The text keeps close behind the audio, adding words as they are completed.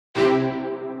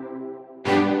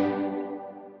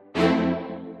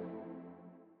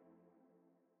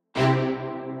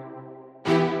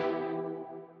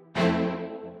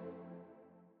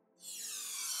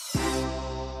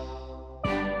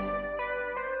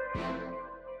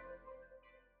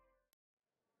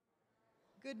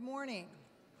Good morning.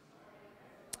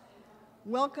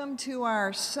 Welcome to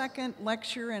our second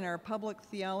lecture in our public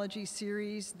theology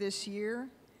series this year.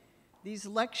 These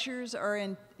lectures are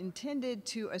intended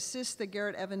to assist the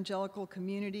Garrett-Evangelical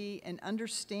community in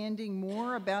understanding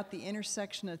more about the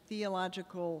intersection of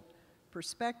theological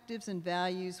perspectives and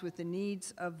values with the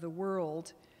needs of the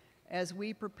world as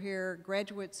we prepare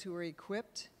graduates who are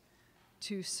equipped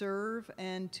to serve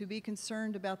and to be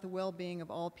concerned about the well-being of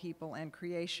all people and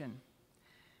creation.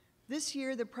 This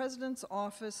year, the President's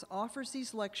Office offers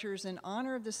these lectures in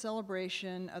honor of the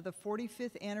celebration of the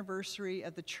 45th anniversary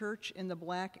of the Church in the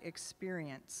Black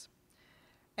experience.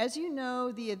 As you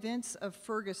know, the events of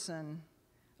Ferguson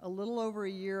a little over a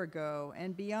year ago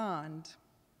and beyond,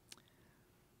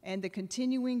 and the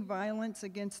continuing violence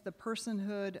against the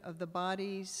personhood of the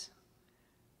bodies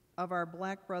of our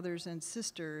Black brothers and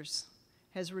sisters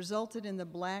has resulted in the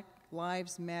Black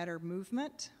Lives Matter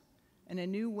movement and a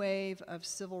new wave of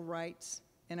civil rights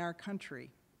in our country.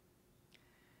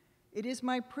 It is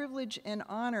my privilege and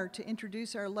honor to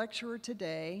introduce our lecturer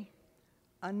today,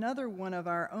 another one of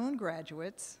our own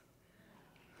graduates,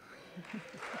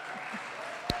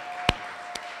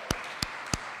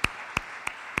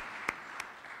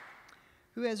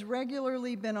 who has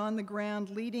regularly been on the ground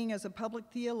leading as a public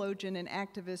theologian and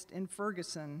activist in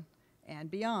Ferguson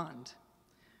and beyond.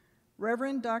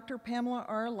 Reverend Dr. Pamela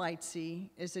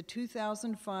Lightsey is a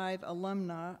 2005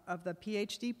 alumna of the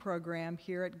PhD program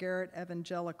here at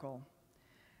Garrett-Evangelical.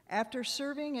 After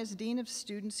serving as Dean of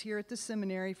Students here at the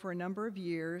seminary for a number of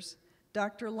years,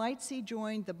 Dr. Lightsey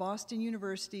joined the Boston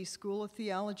University School of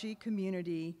Theology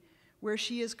community, where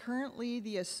she is currently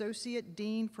the Associate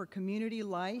Dean for Community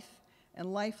Life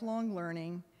and Lifelong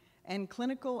Learning and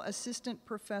Clinical Assistant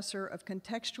Professor of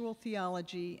Contextual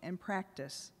Theology and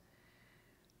Practice.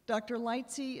 Dr.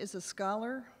 Lightsey is a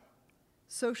scholar,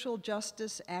 social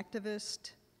justice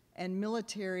activist, and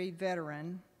military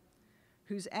veteran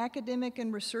whose academic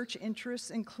and research interests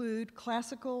include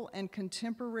classical and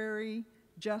contemporary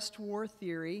just war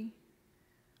theory,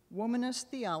 womanist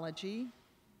theology,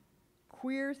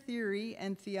 queer theory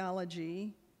and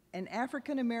theology, and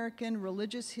African American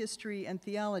religious history and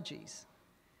theologies.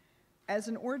 As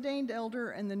an ordained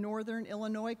elder in the Northern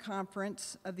Illinois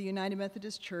Conference of the United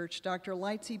Methodist Church, Dr.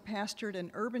 Lightsey pastored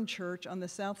an urban church on the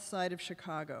south side of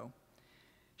Chicago.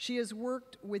 She has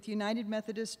worked with United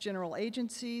Methodist general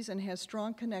agencies and has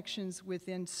strong connections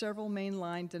within several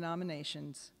mainline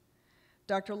denominations.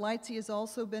 Dr. Lightsey has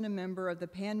also been a member of the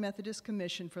Pan Methodist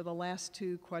Commission for the last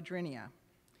 2 quadrennia.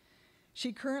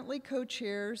 She currently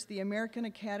co-chairs the American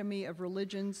Academy of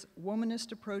Religion's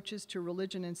Womanist Approaches to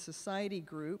Religion and Society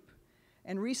group,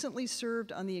 and recently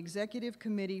served on the executive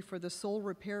committee for the Soul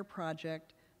Repair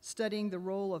Project, studying the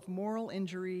role of moral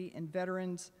injury in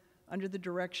veterans under the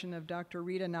direction of Dr.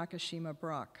 Rita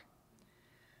Nakashima-Brock.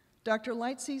 Dr.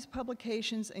 Lightsey's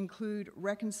publications include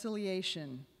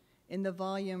Reconciliation in the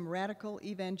volume Radical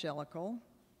Evangelical,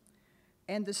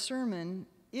 and the sermon,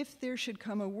 If There Should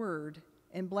Come a Word,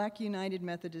 in Black United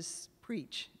Methodists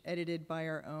Preach, edited by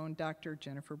our own Dr.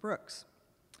 Jennifer Brooks.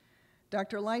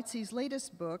 Dr. Lightsey's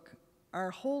latest book,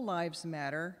 Our Whole Lives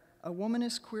Matter, A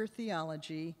Womanist Queer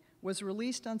Theology, was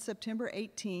released on September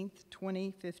 18,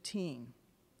 2015.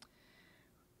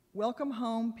 Welcome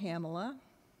home, Pamela.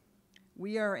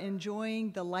 We are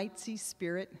enjoying the Lightsey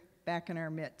spirit back in our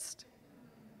midst.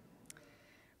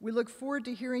 We look forward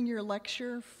to hearing your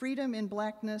lecture, Freedom in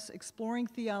Blackness, Exploring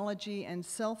Theology and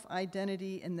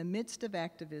Self-Identity in the Midst of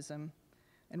Activism,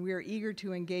 and we are eager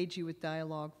to engage you with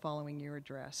dialogue following your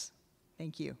address.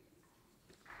 Thank you.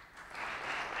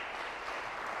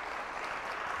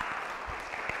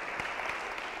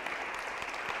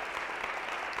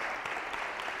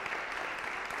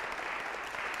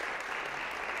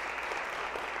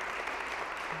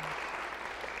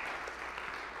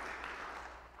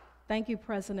 Thank you,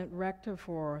 President Rector,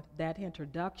 for that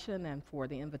introduction and for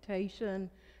the invitation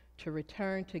to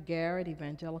return to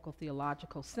Garrett-Evangelical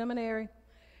Theological Seminary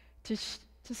to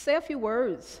say a few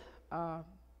words, not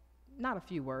a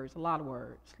few words, a lot of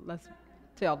words, let's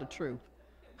tell the truth.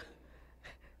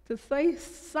 To say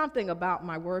something about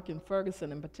my work in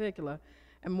Ferguson in particular,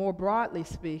 and more broadly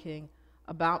speaking,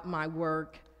 about my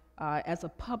work as a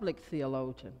public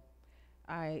theologian.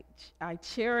 I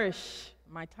cherish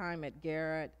my time at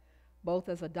Garrett, both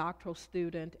as a doctoral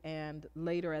student and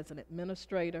later as an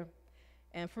administrator.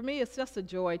 And for me, it's just a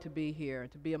joy to be here,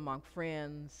 to be among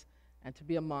friends, and to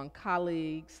be among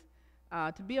colleagues,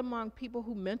 to be among people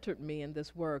who mentored me in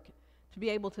this work, to be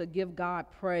able to give God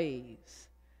praise,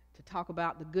 to talk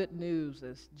about the good news,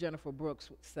 as Jennifer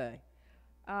Brooks would say,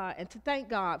 and to thank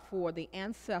God for the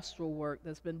ancestral work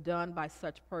that's been done by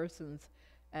such persons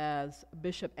as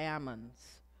Bishop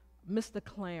Ammons, Mr.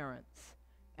 Clarence,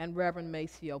 and Reverend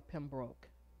Maceo Pembroke.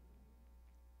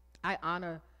 I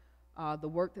honor the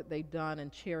work that they've done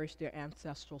and cherish their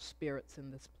ancestral spirits in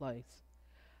this place.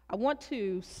 I want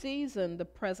to season the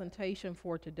presentation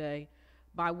for today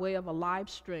by way of a live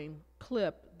stream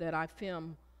clip that I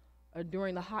filmed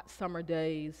during the hot summer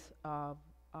days of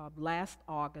last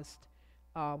August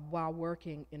while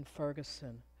working in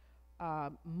Ferguson.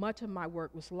 Much of my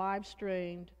work was live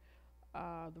streamed.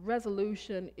 The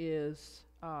resolution is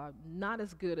not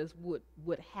as good as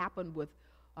would happen with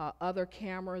other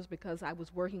cameras because I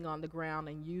was working on the ground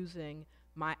and using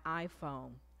my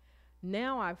iPhone.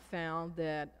 Now I've found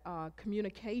that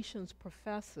communications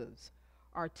professors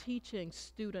are teaching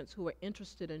students who are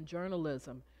interested in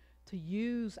journalism to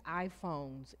use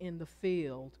iPhones in the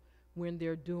field when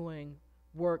they're doing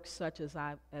work such as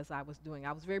I was doing.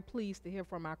 I was very pleased to hear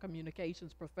from our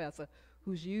communications professor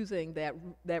who's using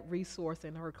that resource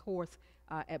in her course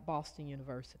at Boston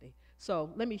University. So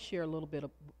let me share a little bit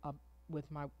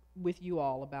with you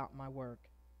all about my work.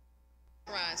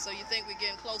 Right, so you think we're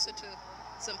getting closer to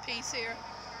some peace here?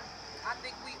 I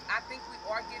think we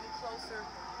are getting closer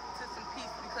to some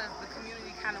peace because the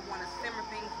community kind of want to simmer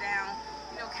things down,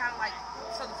 you know, kind of like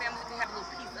so the family can have a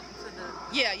little peace up until the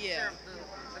sheriff,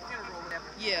 the funeral or whatever.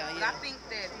 But I think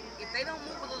that if they don't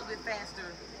move a little bit faster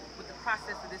with the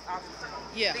process of this officer,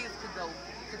 things could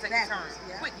take a turn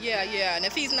quickly. And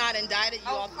if he's not indicted,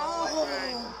 you all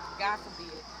God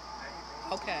forbid.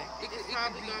 Okay. It's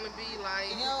probably going to be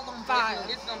like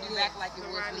it's going to be back like it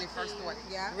was when it first started.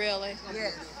 Yeah. Really?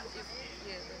 Yes.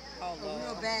 Oh, Lord.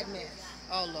 A real bad mess.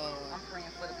 Oh, Lord. I'm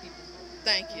praying for the people.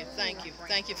 Thank you. Thank you.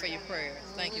 Thank you for your prayers.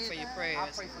 Thank you for your prayers.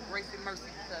 I pray for grace and mercy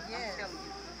because I'm telling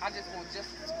you, I just want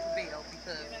justice to prevail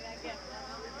because at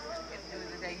the end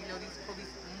of the day, you know, these police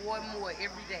more and more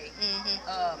every day.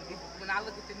 When I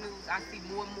look at the news, I see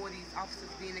more and more of these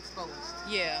officers being exposed.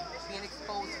 Yeah. Being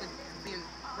exposed for being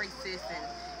racist and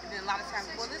then a lot of times,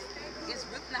 well, it's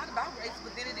really not about race,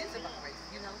 but then it is about race,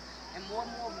 you know? And more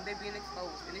of them, they're being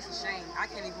exposed. And it's a shame. I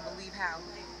can't even believe how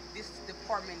this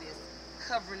department is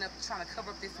trying to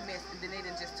cover up this mess, and then they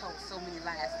done just told so many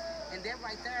lies. And that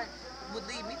right there would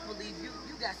lead me to believe you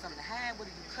got something to hide. What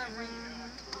are you covering?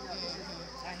 You know,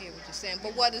 I hear what you're saying.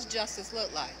 But what does justice look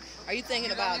like? Are you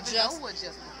thinking about justice? You don't even know what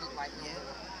justice looks like.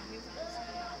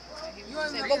 You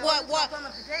don't even but know what's going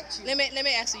to protect you. Let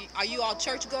me ask you, are you all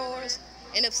churchgoers?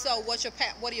 And if so, what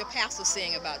are your pastors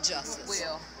saying about justice?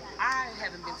 Well, I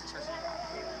haven't been to church in a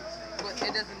while, but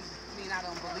it doesn't mean I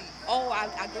don't believe. Oh, I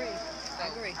agree. So, I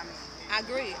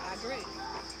agree. I agree.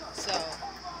 So,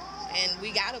 and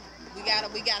we gotta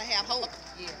have hope.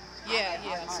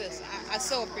 Yeah, sis. I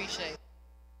so appreciate it.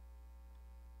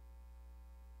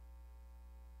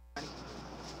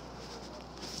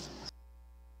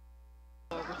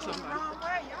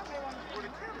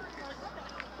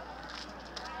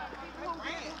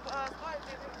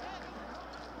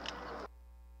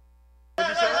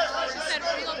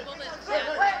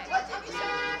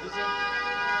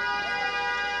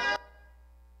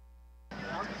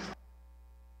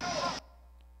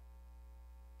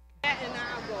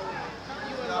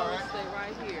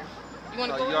 You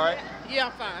want to go in? Right? Yeah,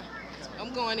 I'm fine.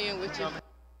 I'm going in with you.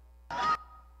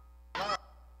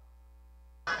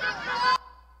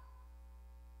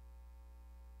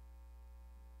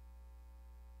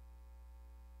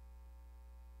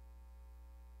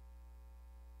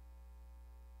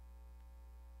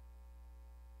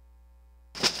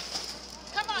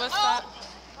 Come on. What's up?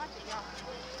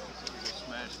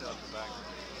 Smashed up the back.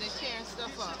 They're tearing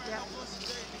stuff up. Yeah.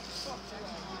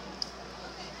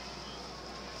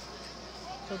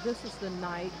 So this is the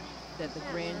night that the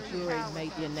grand jury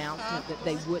made the announcement that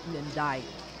they wouldn't indict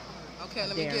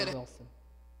Darren Wilson.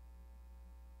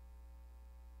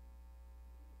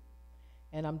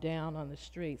 And I'm down on the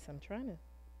streets. I'm trying to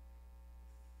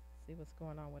see what's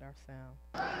going on with our sound.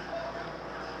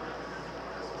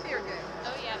 Tear gas.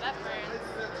 Oh yeah, that burns.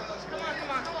 Come on.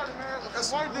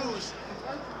 That's white dudes.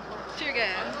 Tear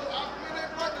gas.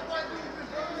 White dudes been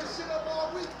burning this shit up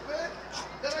all week, man.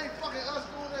 That ain't fucking us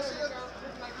doing that shit.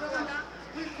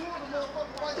 We pulled the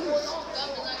motherfucking white boy off.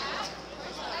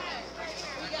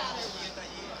 We got it.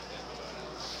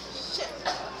 Shit.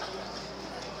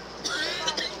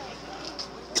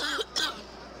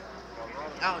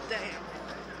 Oh, damn.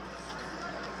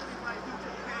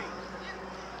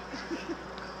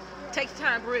 Take your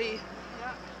time, breathe.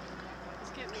 Yep.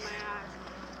 It's getting in my eyes.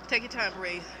 Take your time,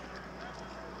 breathe.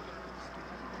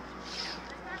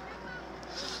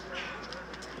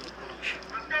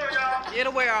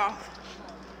 It'll wear off.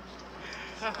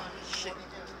 Oh, shit.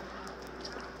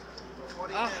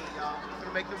 40 minutes, y'all. We're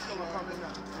gonna make them feel coming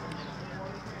up.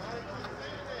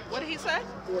 What did he say?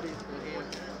 40.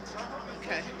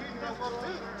 Okay.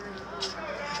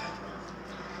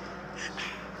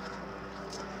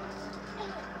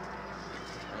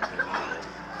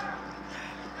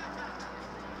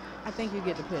 I think you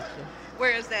get the picture.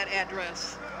 Where is that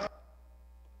address?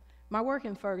 My work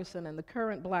in Ferguson and the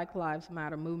current Black Lives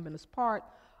Matter movement is part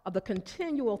of the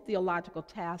continual theological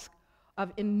task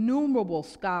of innumerable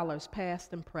scholars,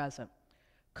 past and present,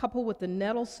 coupled with the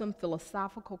nettlesome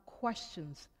philosophical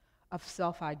questions of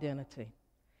self-identity.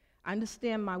 I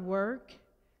understand my work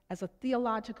as a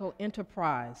theological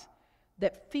enterprise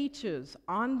that features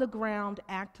on-the-ground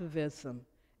activism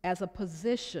as a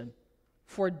position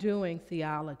for doing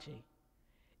theology.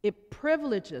 It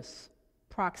privileges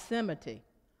proximity,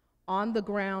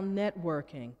 on-the-ground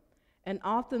networking, and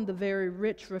often the very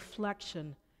rich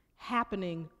reflection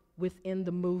happening within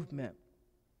the movement.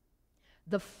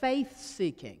 The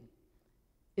faith-seeking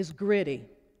is gritty.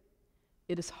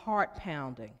 It is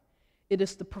heart-pounding. It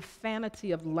is the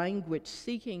profanity of language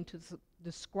seeking to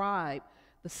describe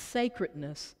the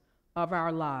sacredness of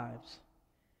our lives.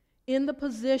 In the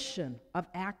position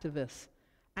of activist,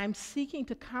 I'm seeking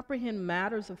to comprehend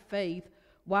matters of faith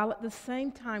while at the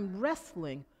same time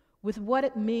wrestling with what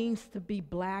it means to be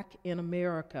Black in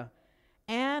America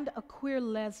and a queer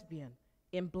lesbian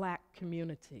in Black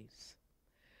communities.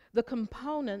 The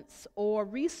components or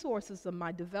resources of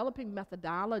my developing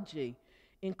methodology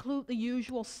include the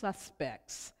usual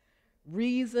suspects: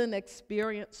 reason,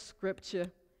 experience,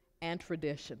 scripture, and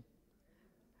tradition.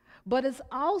 But it's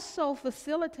also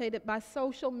facilitated by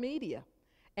social media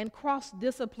and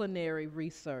cross-disciplinary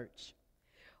research.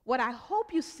 What I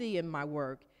hope you see in my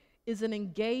work is an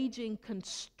engaging,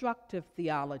 constructive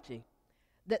theology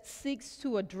that seeks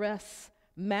to address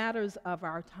matters of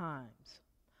our times.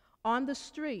 On the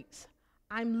streets,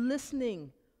 I'm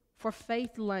listening for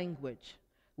faith language,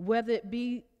 whether it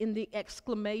be in the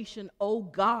exclamation, "Oh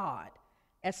God,"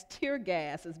 as tear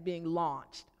gas is being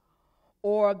launched,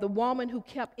 or the woman who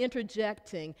kept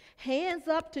interjecting, "Hands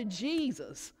up to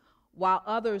Jesus," while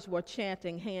others were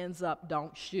chanting, "Hands up,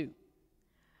 don't shoot."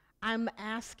 I'm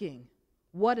asking,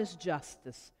 what is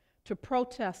justice to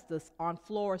protesters on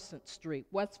Florissant Street,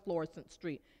 West Florissant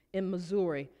Street in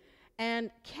Missouri,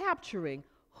 and capturing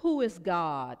who is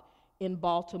God in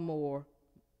Baltimore,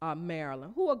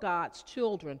 Maryland? Who are God's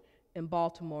children in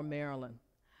Baltimore, Maryland?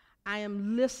 I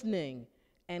am listening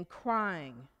and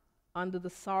crying under the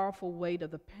sorrowful weight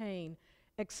of the pain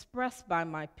expressed by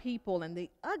my people and the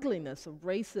ugliness of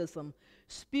racism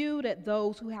spewed at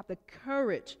those who have the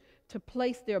courage to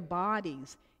place their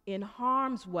bodies in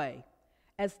harm's way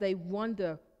as they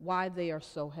wonder why they are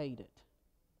so hated.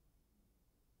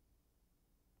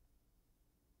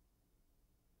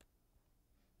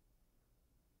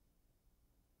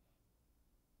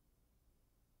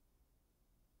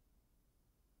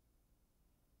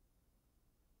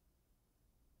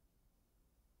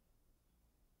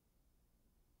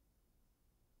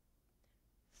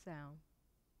 Sound.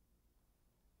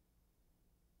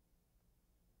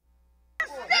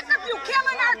 Sick of you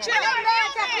killing our children.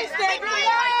 We said we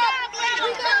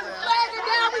done flagged it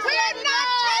down. We're not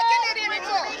taking it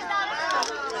anymore.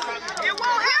 It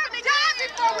won't happen again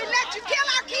before we let you kill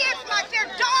our kids like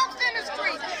they're dogs in the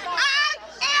street. I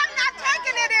am not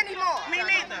taking it anymore. Me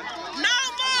neither. No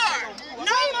more.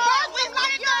 No We more. birth them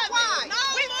like your wife. No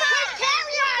We more.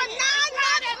 carry them for 9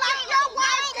 months like your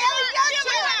wife carry your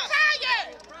children.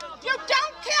 You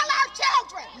don't kill our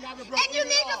children. And you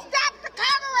need to stop the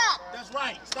cover-up. That's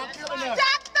right. Stop killing us.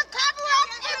 Stop the cover-up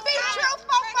and be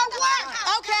truthful for what?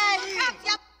 Okay.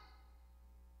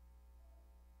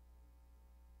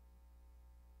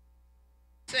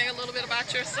 Say a little bit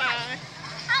about your sign.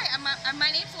 Hi,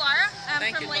 my name's Laura. I'm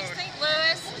Thank from you, Lake Laura. St.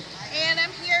 Louis, and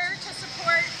I'm here to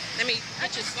support. Let me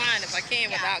get your sign if I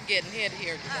can without getting hit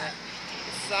here today.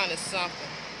 The sun is something.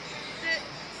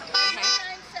 My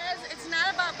sign says it's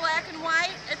not about black and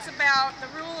white, it's about the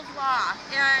rule of law.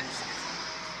 And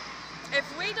if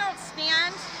we don't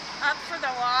stand up for the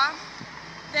law,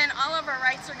 then all of our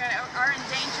rights are in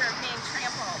danger of being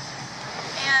trampled.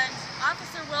 And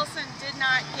Officer Wilson did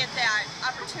not get that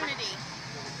opportunity.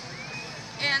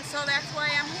 And so that's why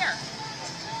I'm here.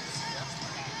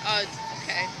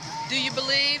 Okay. Do you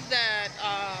believe that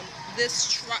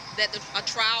a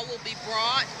trial will be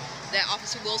brought, that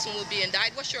Officer Wilson will be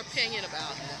indicted? What's your opinion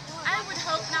about that? I would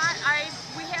hope not.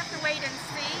 We have to wait and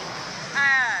see.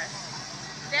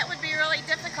 That would be really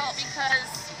difficult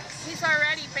because he's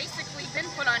already basically been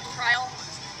put on trial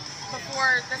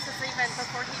before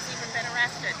he's even been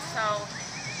arrested. So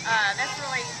that's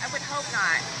really, I would hope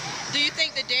not. Do you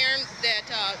think that Darren, that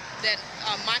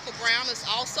Michael Brown has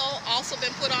also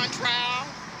been put on trial?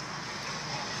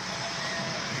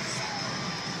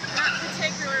 Not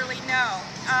particularly, no.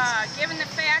 Given the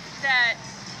fact that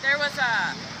there was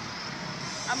a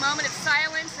moment of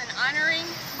silence and honoring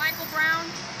Michael Brown,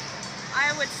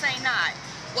 I would say not.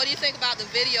 What do you think about the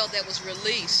video that was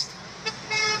released?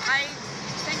 I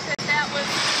think that was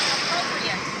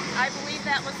appropriate. I believe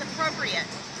that was appropriate.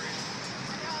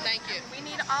 Thank you. We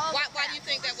need all. Why do you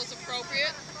think that was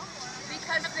appropriate?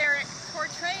 Because they're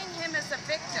portraying him as a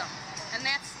victim, and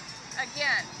that's,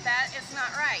 again, that is not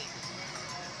right.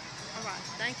 All right.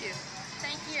 Thank you.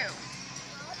 Thank you.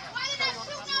 Why did I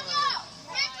shoot no more?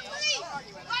 Get the police.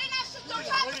 Why did I shoot? Don't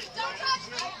touch me. Don't touch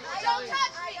me. Don't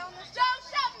touch me. Don't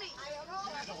shove me.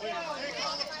 We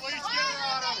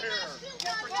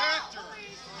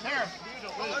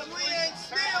ain't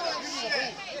stealing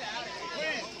shit.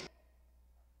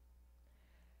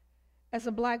 As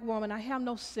a black woman, I have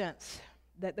no sense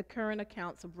that the current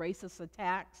accounts of racist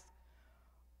attacks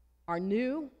are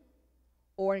new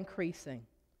or increasing.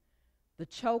 The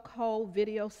chokehold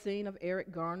video scene of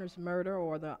Eric Garner's murder,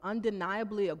 or the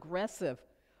undeniably aggressive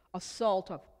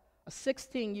assault of a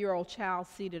 16-year-old child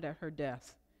seated at her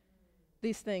desk.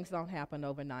 These things don't happen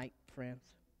overnight, friends.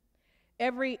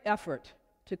 Every effort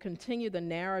to continue the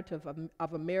narrative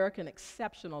of American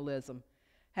exceptionalism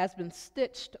has been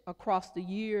stitched across the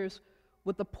years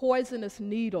with the poisonous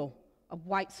needle of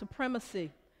white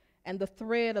supremacy and the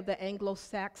thread of the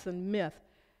Anglo-Saxon myth,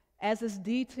 as is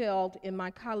detailed in my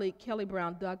colleague Kelly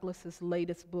Brown Douglas's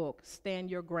latest book,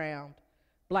 Stand Your Ground,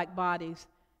 Black Bodies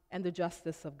and the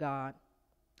Justice of God.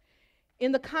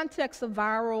 In the context of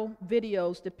viral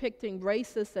videos depicting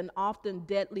racist and often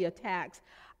deadly attacks,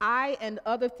 I and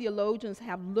other theologians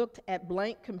have looked at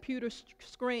blank computer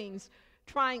screens,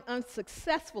 trying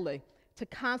unsuccessfully to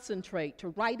concentrate, to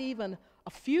write even a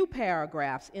few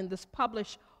paragraphs in this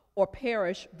publish or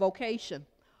perish vocation,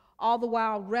 all the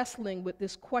while wrestling with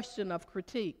this question of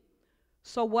critique.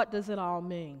 So what does it all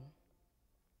mean?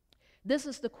 This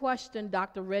is the question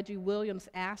Dr. Reggie Williams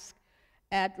asked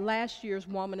at last year's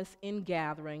Womanist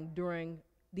Ingathering during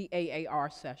the AAR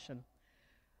session.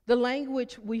 The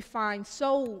language we find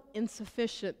so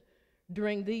insufficient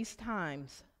during these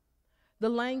times, the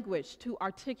language to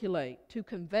articulate, to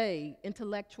convey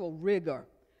intellectual rigor,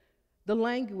 the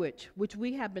language which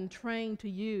we have been trained to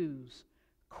use,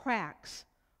 cracks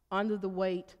under the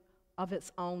weight of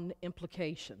its own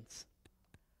implications.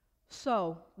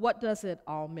 So, what does it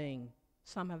all mean?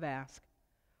 Some have asked.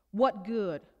 What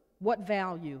good, what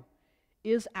value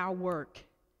is our work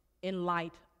in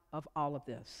light of all of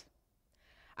this?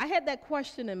 I had that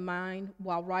question in mind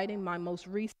while writing my most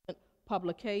recent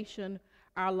publication,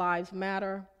 Our Lives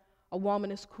Matter, A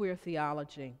Womanist Queer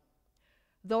Theology.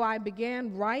 Though I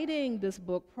began writing this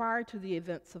book prior to the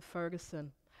events of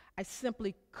Ferguson, I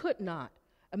simply could not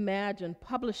imagine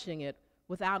publishing it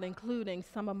without including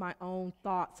some of my own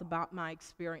thoughts about my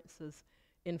experiences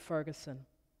in Ferguson.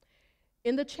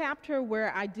 In the chapter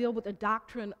where I deal with the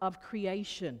doctrine of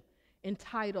creation,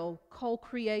 entitled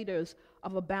Co-Creators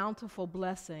of a Bountiful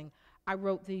Blessing, I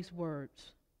wrote these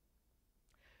words.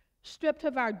 Stripped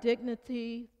of our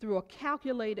dignity through a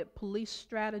calculated police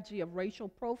strategy of racial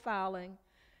profiling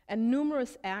and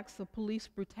numerous acts of police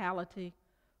brutality,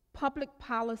 public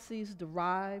policies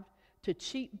derived to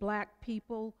cheat black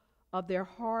people of their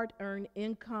hard-earned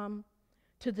income,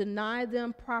 to deny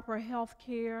them proper health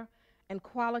care and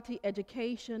quality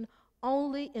education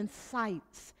only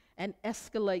incites and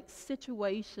escalates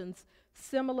situations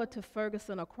similar to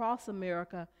Ferguson across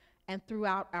America and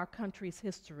throughout our country's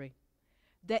history.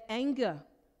 The anger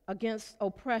against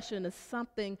oppression is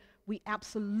something we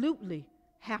absolutely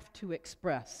have to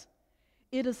express.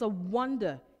 It is a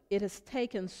wonder it has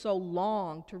taken so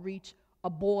long to reach a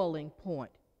boiling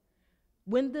point.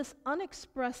 When this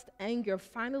unexpressed anger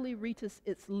finally reaches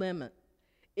its limit,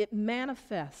 it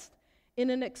manifests in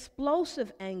an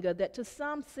explosive anger that to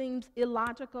some seems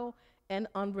illogical and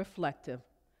unreflective.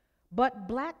 But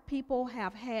black people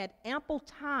have had ample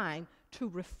time to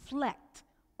reflect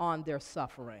on their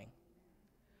suffering.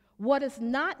 What is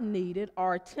not needed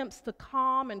are attempts to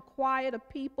calm and quiet a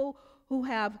people who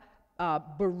have been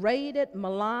berated,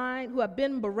 maligned,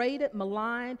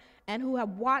 and who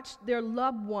have watched their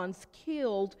loved ones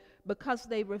killed because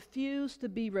they refuse to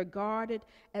be regarded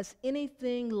as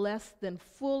anything less than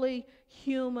fully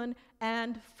human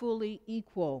and fully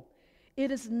equal. It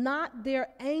is not their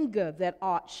anger that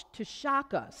ought to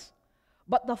shock us,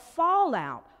 but the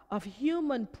fallout of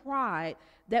human pride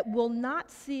that will not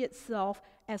see itself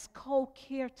as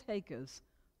co-caretakers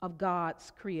of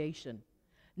God's creation.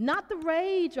 not the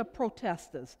rage of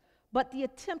protesters, but the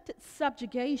attempted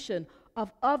subjugation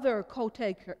of other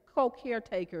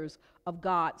co-caretakers of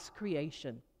God's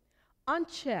creation.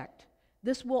 Unchecked,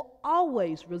 this will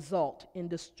always result in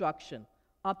destruction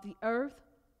of the earth,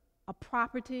 of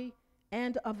property,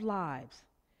 and of lives.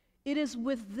 It is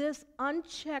with this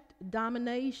unchecked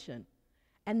domination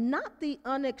and not the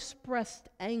unexpressed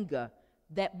anger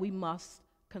that we must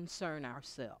concern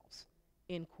ourselves,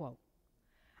 end quote.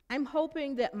 I'm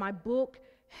hoping that my book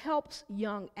helps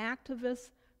young activists,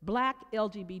 Black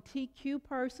LGBTQ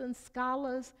persons,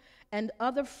 scholars, and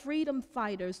other freedom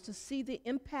fighters to see the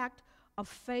impact of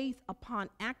faith upon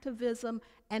activism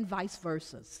and vice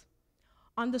versa.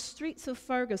 On the streets of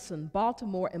Ferguson,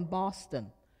 Baltimore, and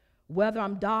Boston, whether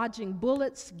I'm dodging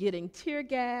bullets, getting tear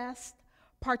gassed,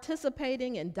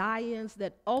 participating in die-ins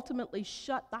that ultimately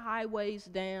shut the highways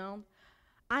down,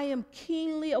 I am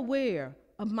keenly aware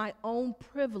of my own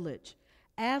privilege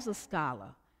as a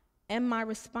scholar and my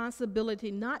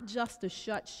responsibility not just to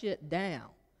shut shit down,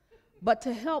 but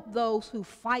to help those who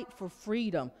fight for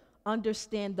freedom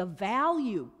understand the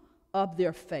value of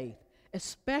their faith,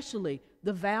 especially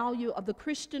the value of the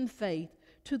Christian faith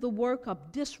to the work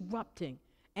of disrupting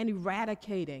and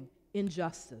eradicating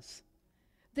injustice.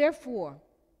 Therefore,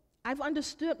 I've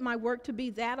understood my work to be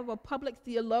that of a public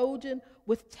theologian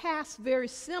with tasks very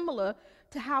similar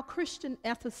to how Christian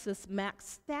ethicist Max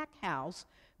Stackhouse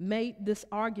made in his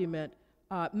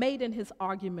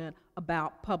argument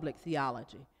about public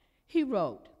theology. He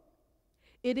wrote,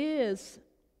 "It is,"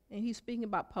 and he's speaking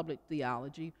about public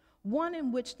theology, "one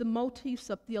in which the motifs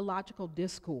of theological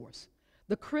discourse,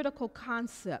 the critical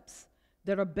concepts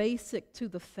that are basic to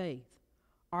the faith,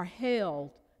 are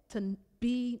held to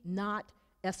be not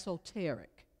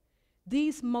esoteric.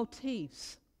 These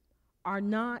motifs are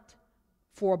not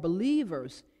for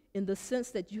believers in the sense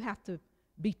that you have to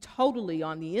be totally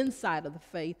on the inside of the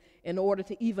faith in order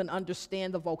to even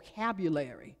understand the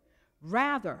vocabulary.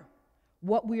 Rather,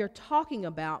 what we are talking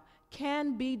about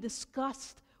can be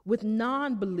discussed with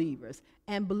non-believers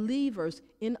and believers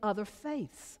in other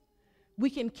faiths. We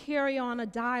can carry on a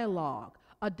dialogue,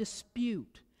 a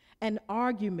dispute, an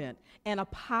argument, an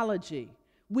apology.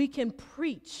 We can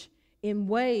preach in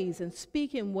ways and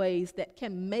speak in ways that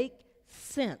can make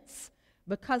sense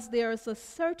because there is a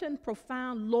certain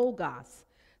profound logos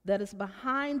that is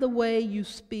behind the way you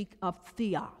speak of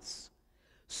theos.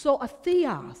 So a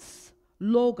theos,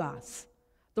 logos,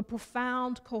 the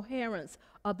profound coherence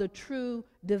of the true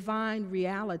divine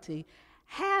reality,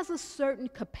 has a certain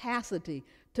capacity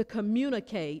to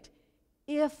communicate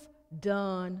if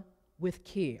done with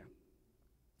care,"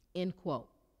 end quote.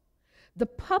 The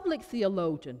public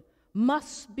theologian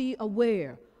must be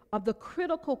aware of the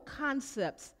critical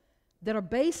concepts that are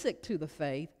basic to the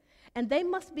faith, and they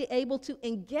must be able to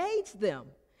engage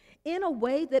them in a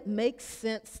way that makes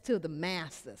sense to the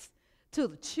masses, to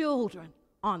the children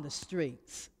on the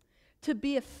streets. To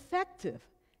be effective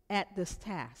at this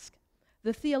task,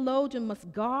 the theologian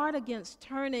must guard against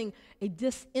turning a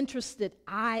disinterested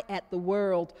eye at the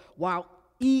world while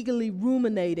eagerly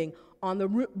ruminating on the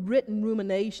written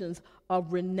ruminations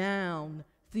of renowned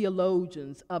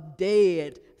theologians, of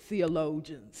dead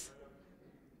theologians.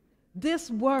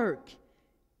 This work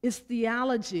is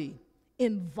theology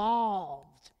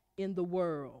involved in the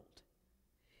world.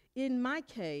 In my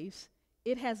case,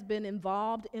 it has been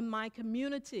involved in my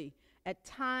community at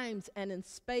times and in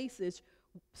spaces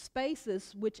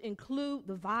which include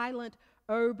the violent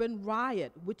urban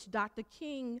riot, which Dr.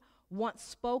 King once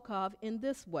spoke of in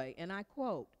this way, and I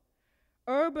quote,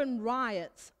 "Urban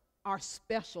riots are a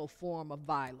special form of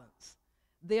violence.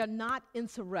 They are not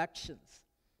insurrections.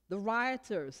 The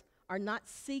rioters are not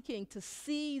seeking to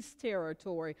seize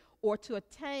territory or to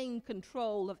attain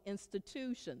control of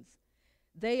institutions.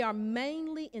 They are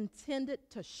mainly intended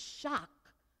to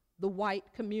shock the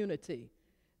white community.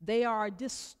 They are a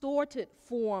distorted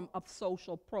form of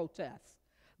social protest.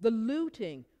 The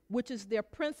looting, which is their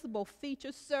principal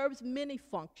feature, serves many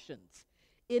functions.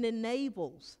 It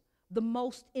enables the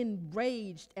most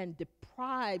enraged and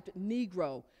deprived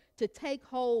Negro to take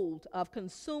hold of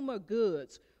consumer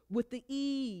goods with the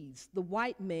ease the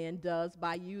white man does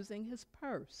by using his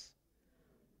purse.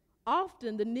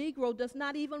 Often the Negro does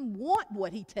not even want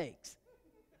what he takes.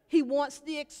 He wants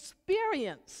the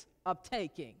experience of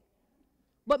taking.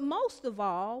 But most of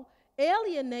all,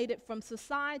 alienated from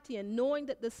society and knowing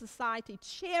that the society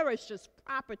cherishes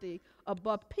property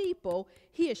above people,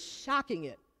 he is shocking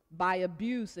it by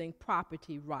abusing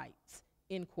property rights,"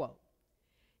 end quote.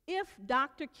 If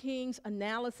Dr. King's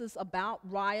analysis about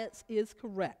riots is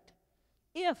correct,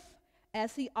 if,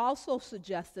 as he also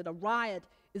suggested, a riot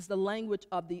is the language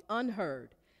of the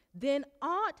unheard, then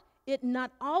ought it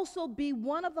not also be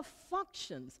one of the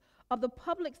functions of the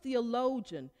public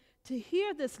theologian to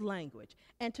hear this language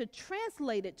and to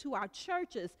translate it to our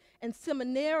churches and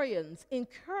seminarians,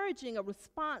 encouraging a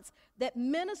response that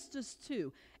ministers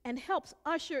to and helps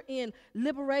usher in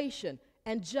liberation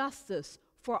and justice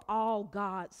for all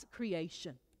God's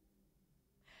creation?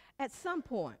 At some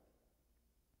point,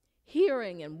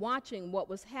 hearing and watching what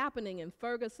was happening in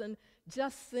Ferguson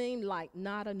just seemed like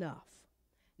not enough.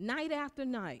 Night after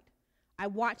night, I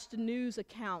watched the news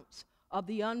accounts of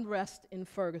the unrest in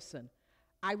Ferguson.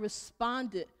 I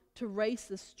responded to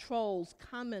racist trolls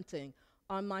commenting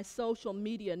on my social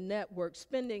media network,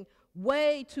 spending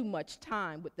way too much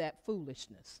time with that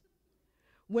foolishness.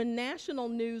 When national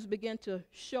news began to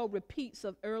show repeats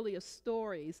of earlier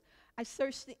stories, I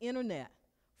searched the internet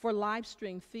for live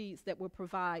stream feeds that would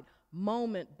provide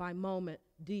moment-by-moment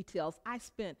details. I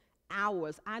spent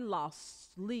hours. I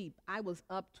lost sleep. I was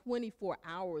up 24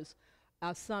 hours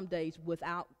some days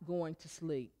without going to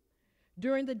sleep.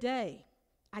 During the day,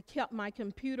 I kept my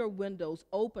computer windows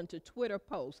open to Twitter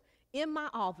posts. In my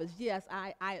office, yes,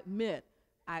 I admit,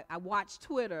 I watched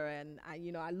Twitter and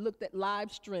I looked at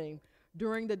live stream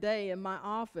during the day in my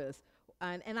office.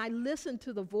 And I listened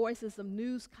to the voices of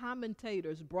news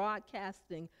commentators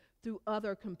broadcasting through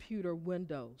other computer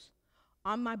windows.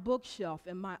 On my bookshelf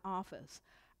in my office,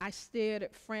 I stared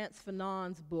at Frantz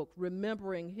Fanon's book,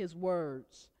 remembering his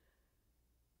words.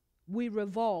 We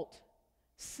revolt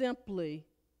simply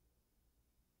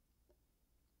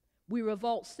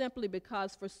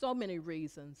because for so many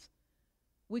reasons,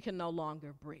 we can no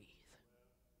longer breathe.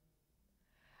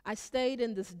 I stayed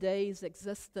in this day's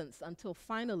existence until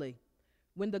finally,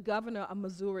 when the governor of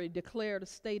Missouri declared a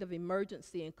state of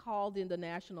emergency and called in the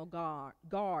National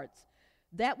Guards.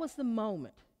 That was the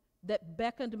moment that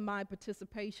beckoned my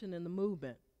participation in the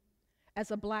movement.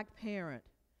 As a black parent,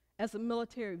 as a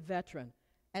military veteran,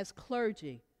 as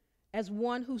clergy, as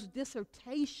one whose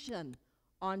dissertation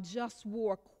on just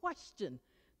war questioned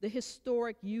the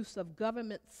historic use of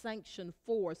government-sanctioned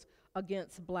force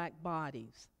against black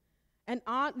bodies. And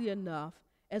oddly enough,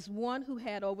 as one who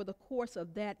had over the course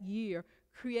of that year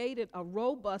created a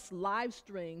robust live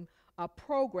stream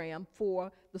program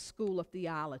for the School of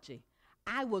Theology,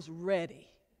 I was ready,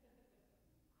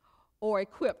 or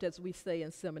equipped, as we say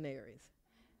in seminaries.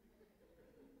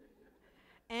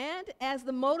 And as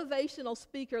the motivational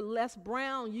speaker Les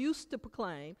Brown used to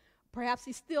proclaim, perhaps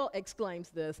he still exclaims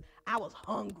this, I was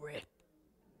hungry.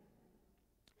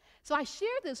 So I share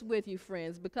this with you,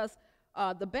 friends, because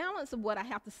the balance of what I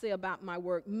have to say about my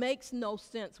work makes no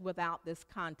sense without this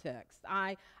context.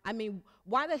 I mean,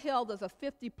 why the hell does a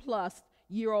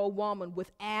 50-plus-year-old woman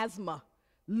with asthma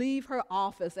leave her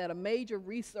office at a major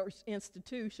research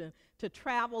institution to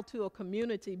travel to a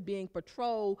community being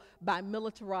patrolled by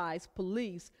militarized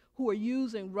police who are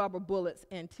using rubber bullets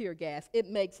and tear gas? It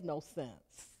makes no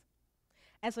sense.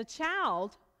 As a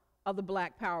child of the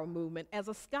Black Power movement, as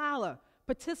a scholar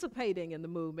participating in the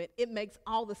movement, it makes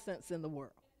all the sense in the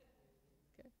world.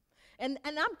 Okay? And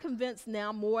I'm convinced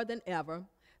now more than ever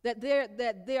that there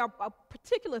are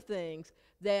particular things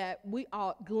that we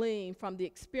ought glean from the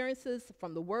experiences,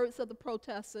 from the words of the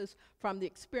protesters, from the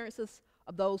experiences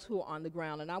of those who are on the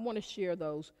ground. And I want to share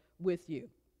those with you.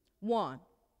 One,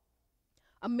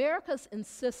 America's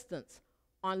insistence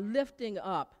on lifting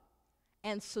up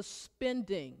and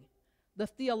suspending the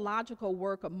theological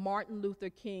work of Martin Luther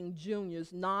King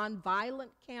Jr.'s nonviolent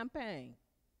campaign,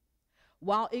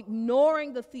 while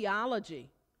ignoring the theology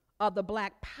of the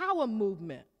Black Power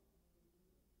movement,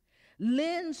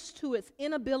 lends to its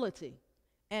inability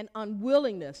and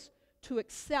unwillingness to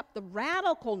accept the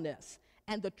radicalness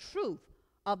and the truth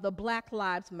of the Black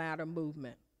Lives Matter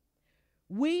movement.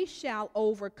 We shall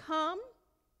overcome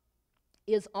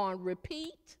is on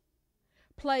repeat,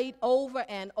 played over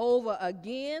and over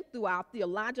again through our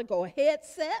theological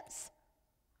headsets,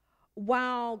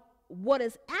 while what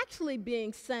is actually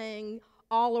being sang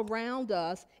all around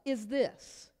us is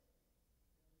this.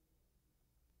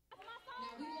 Now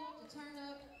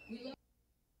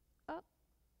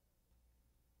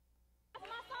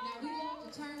we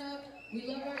love to turn up, we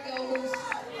love our elders,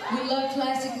 we love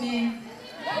classic men,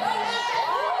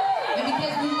 and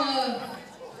because we love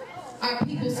our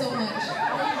people so much,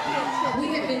 we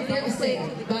have been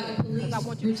devastated by the police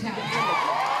brutality.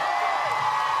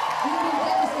 We have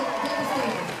been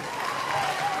devastated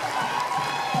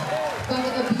by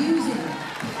the abusing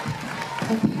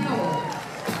of power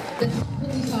that some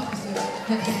police officers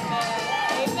have had.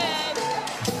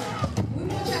 We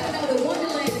want y'all to know that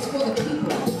Wonderland is for the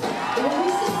people. And when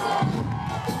we see something,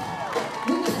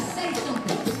 we're going to say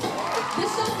something.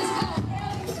 This song is called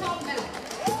Hell You Talking About.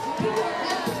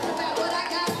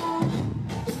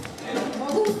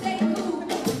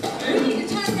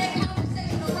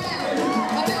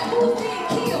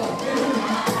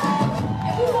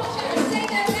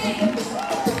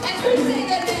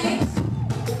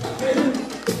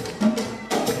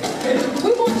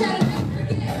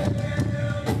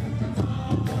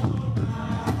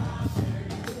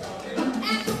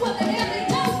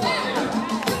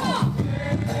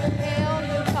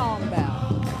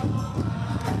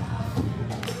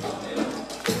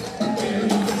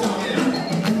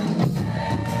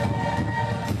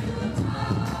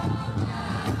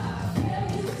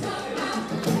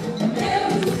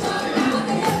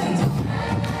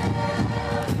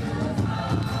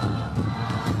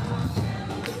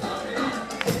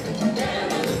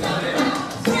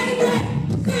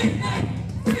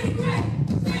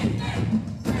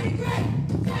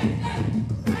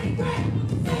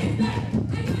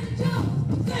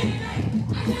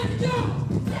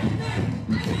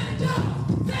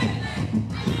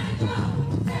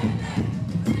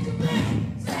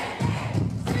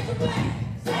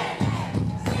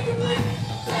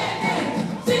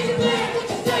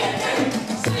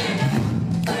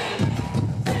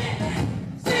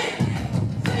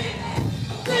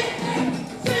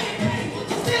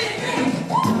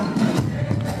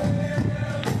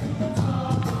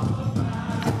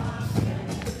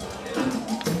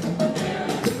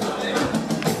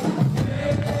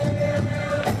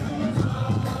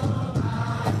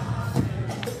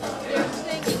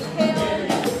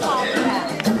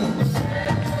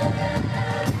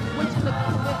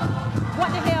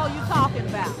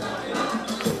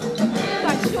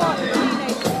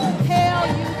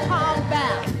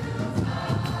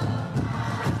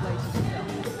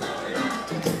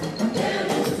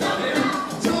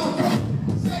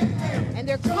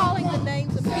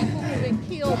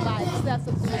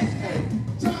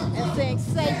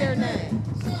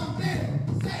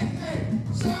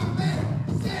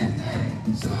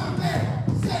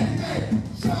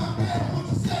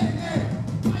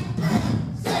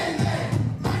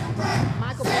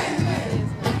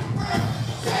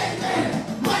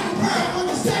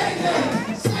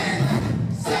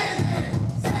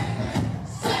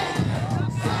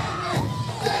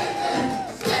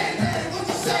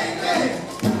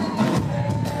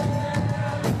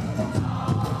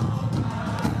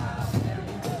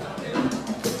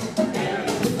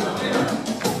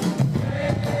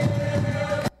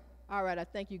 right, I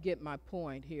think you get my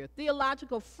point here.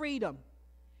 Theological freedom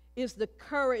is the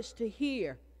courage to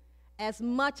hear as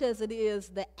much as it is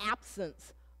the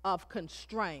absence of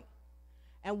constraint.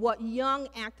 And what young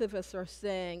activists are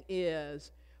saying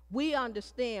is, we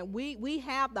understand, we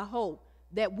have the hope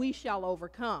that we shall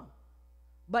overcome.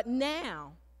 But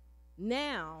now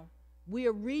we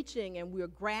are reaching and we're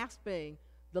grasping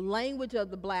the language of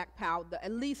the Black Power,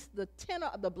 at least the tenor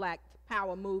of the Black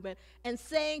Power movement, and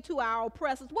saying to our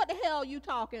oppressors, what the hell are you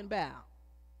talking about?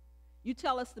 You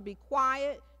tell us to be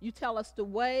quiet, you tell us to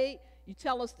wait, you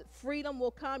tell us that freedom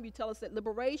will come, you tell us that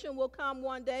liberation will come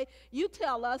one day, you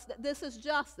tell us that this is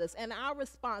justice, and our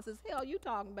response is, hell, you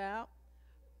talking about?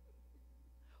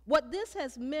 What this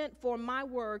has meant for my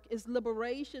work is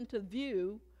liberation to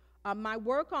view my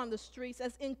work on the streets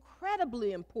as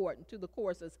incredibly important to the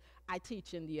courses I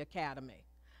teach in the academy.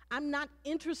 I'm not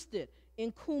interested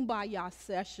in kumbaya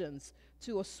sessions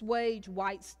to assuage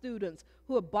white students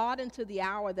who have bought into the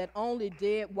hour that only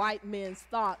dead white men's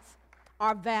thoughts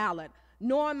are valid,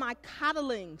 nor am I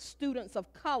coddling students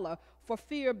of color for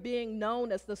fear of being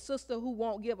known as the sister who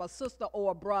won't give a sister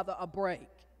or a brother a break.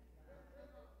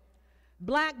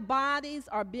 Black bodies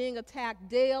are being attacked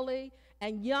daily,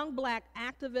 and young Black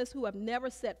activists who have never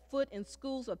set foot in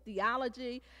schools of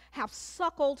theology have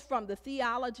suckled from the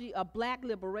theology of Black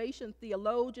liberation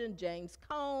theologian James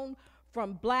Cone,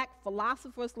 from Black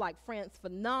philosophers like Frantz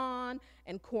Fanon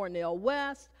and Cornel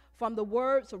West, from the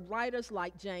words of writers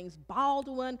like James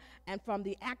Baldwin, and from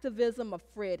the activism of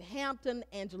Fred Hampton,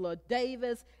 Angela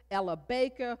Davis, Ella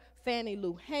Baker, Fannie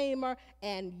Lou Hamer,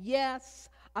 and yes,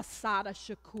 Assata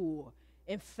Shakur.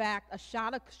 In fact,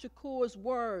 Assata Shakur's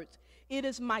words, "It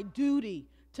is my duty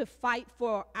to fight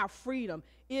for our freedom.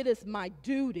 It is my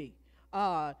duty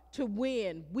to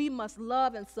win. We must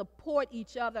love and support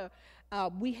each other.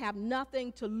 We have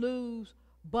nothing to lose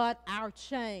but our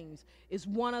chains," is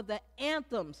one of the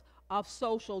anthems of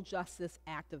social justice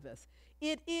activists.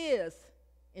 It is,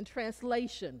 in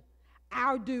translation,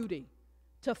 our duty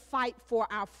to fight for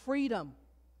our freedom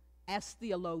as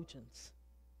theologians.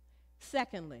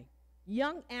 Secondly,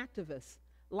 young activists,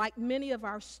 like many of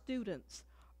our students,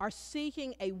 are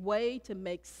seeking a way to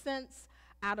make sense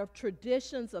out of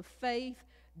traditions of faith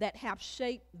that have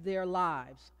shaped their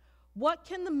lives. What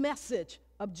can the message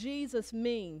of Jesus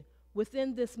mean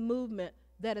within this movement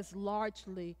that is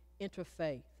largely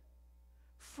interfaith?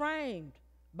 Framed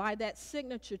by that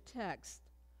signature text,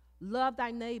 love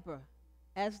thy neighbor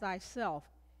as thyself,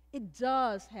 it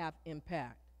does have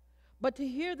impact. But to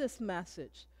hear this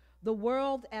message, the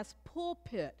world as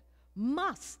pulpit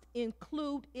must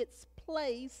include its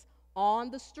place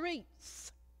on the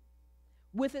streets,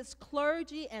 with its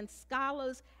clergy and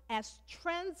scholars as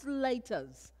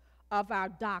translators of our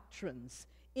doctrines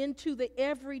into the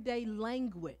everyday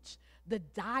language, the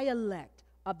dialect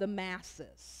of the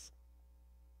masses.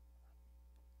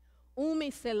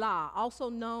 Umi Selah, also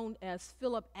known as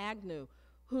Philip Agnew,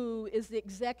 who is the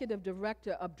executive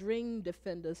director of Dream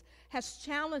Defenders, has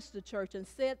challenged the church and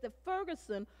said that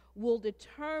Ferguson will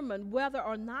determine whether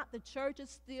or not the church is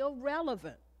still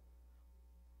relevant.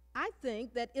 I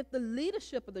think that if the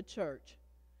leadership of the church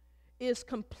is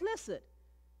complicit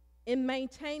in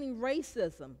maintaining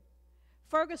racism,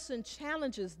 Ferguson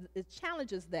challenges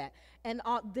that, and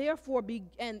therefore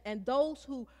those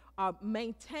who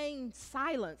maintain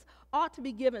silence ought to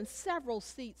be given several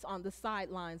seats on the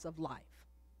sidelines of life.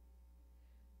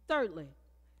 Thirdly,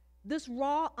 this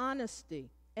raw honesty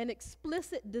and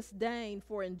explicit disdain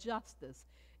for injustice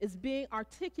is being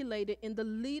articulated in the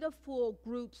leaderful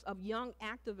groups of young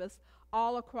activists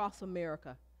all across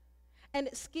America. And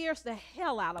it scares the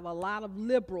hell out of a lot of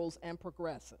liberals and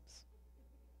progressives.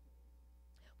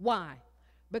 Why?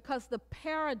 Because the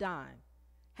paradigm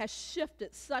has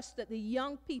shifted such that the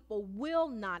young people will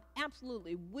not,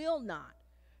 absolutely will not,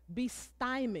 be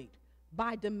stymied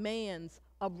by demands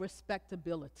of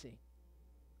respectability.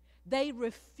 They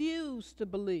refuse to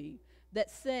believe that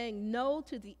saying no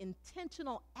to the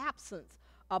intentional absence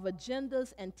of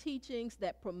agendas and teachings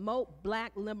that promote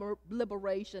Black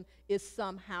liberation is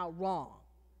somehow wrong.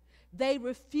 They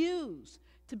refuse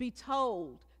to be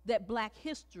told that Black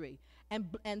history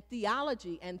and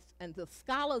theology and the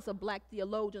scholars of Black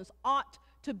theologians ought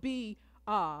to be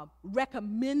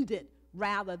recommended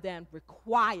rather than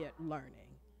required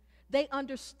learning. They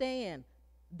understand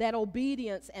that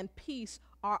obedience and peace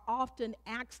are often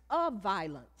acts of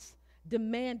violence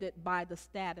demanded by the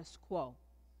status quo.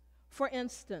 For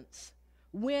instance,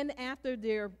 when after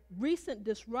their recent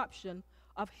disruption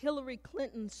of Hillary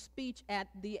Clinton's speech at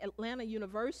the Atlanta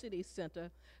University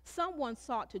Center, someone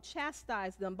sought to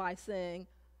chastise them by saying,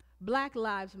 "Black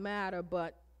lives matter,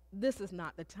 but this is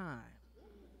not the time."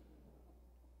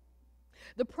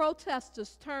 The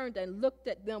protesters turned and looked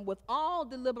at them with all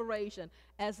deliberation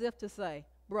as if to say,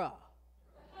 bruh.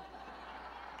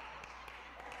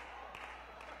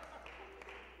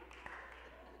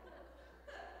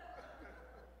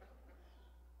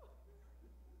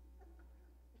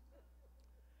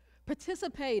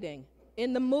 Participating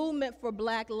in the movement for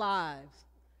Black lives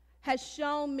has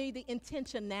shown me the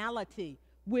intentionality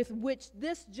with which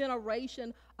this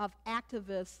generation of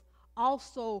activists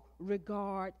also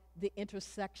regard the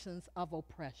intersections of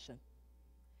oppression.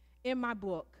 In my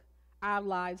book, Our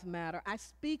Lives Matter, I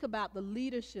speak about the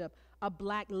leadership of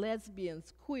Black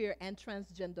lesbians, queer, and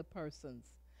transgender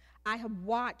persons. I have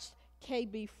watched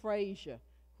K.B. Frazier,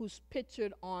 who's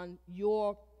pictured on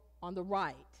the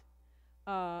right,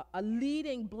 a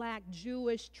leading Black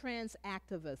Jewish trans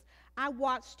activist. I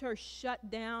watched her shut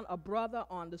down a brother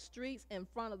on the streets in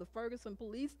front of the Ferguson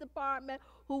Police Department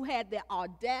who had the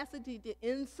audacity to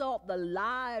insult the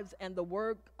lives and the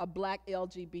work of Black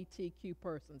LGBTQ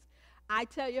persons. I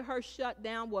tell you, her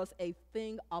shutdown was a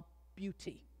thing of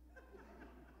beauty.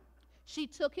 She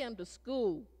took him to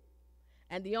school,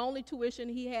 and the only tuition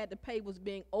he had to pay was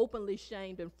being openly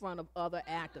shamed in front of other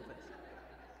activists.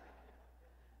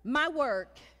 My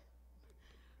work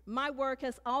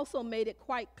has also made it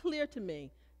quite clear to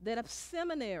me that if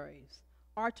seminaries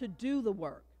are to do the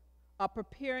work of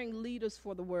preparing leaders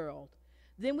for the world,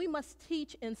 then we must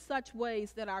teach in such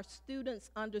ways that our students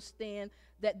understand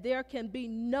that there can be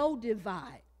no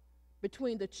divide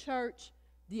between the church,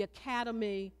 the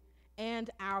academy,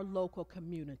 and our local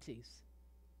communities.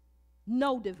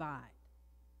 No divide.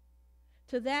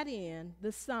 To that end,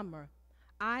 this summer,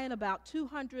 I and about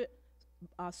 200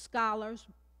 scholars,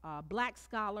 Black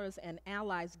scholars and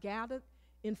allies gathered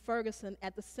in Ferguson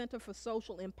at the Center for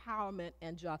Social Empowerment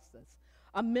and Justice,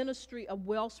 a ministry of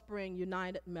Wellspring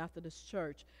United Methodist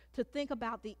Church, to think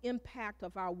about the impact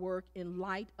of our work in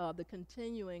light of the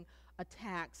continuing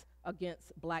attacks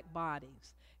against Black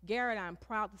bodies. Garrett, I'm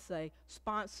proud to say,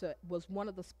 was one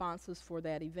of the sponsors for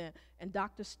that event, and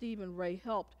Dr. Stephen Ray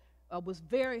was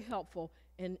very helpful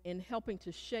in helping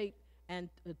to shape and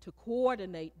to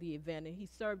coordinate the event, and he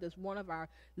served as one of our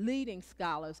leading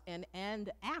scholars, and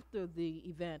after the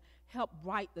event, helped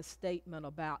write the statement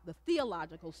about the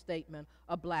theological statement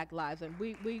of Black lives, and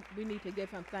we need to give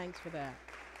him thanks for that.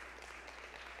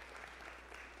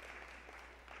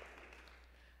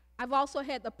 I've also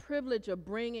had the privilege of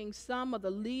bringing some of the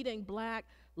leading Black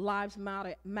Lives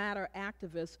Matter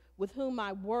activists with whom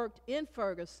I worked in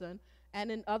Ferguson and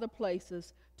in other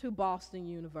places to Boston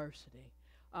University.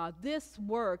 This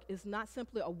work is not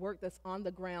simply a work that's on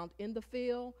the ground in the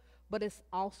field, but it's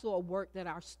also a work that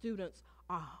our students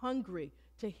are hungry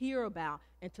to hear about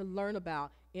and to learn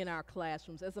about in our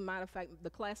classrooms. As a matter of fact, the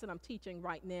class that I'm teaching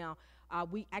right now,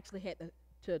 we actually had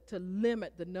to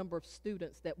limit the number of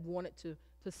students that wanted to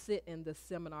sit in this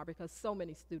seminar because so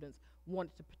many students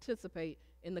wanted to participate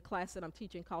in the class that I'm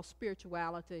teaching called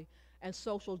Spirituality and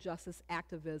Social Justice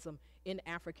Activism in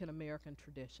African American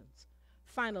Traditions.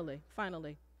 Finally,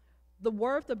 the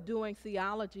worth of doing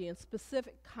theology in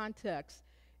specific contexts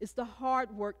is the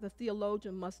hard work the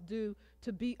theologian must do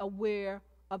to be aware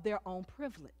of their own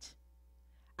privilege.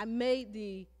 I made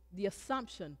the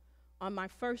assumption on my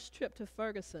first trip to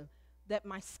Ferguson that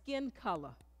my skin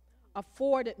color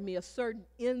afforded me a certain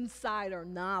insider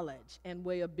knowledge and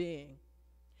way of being.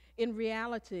 In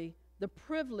reality, the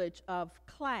privilege of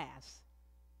class,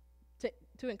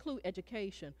 to include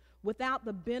education, without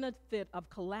the benefit of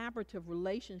collaborative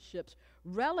relationships,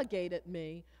 relegated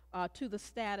me to the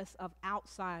status of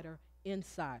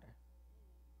outsider-insider.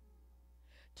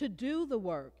 To do the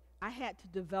work, I had to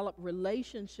develop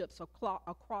relationships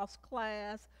across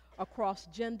class, across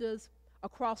genders,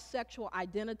 across sexual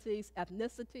identities,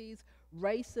 ethnicities,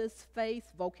 races,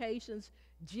 faiths, vocations,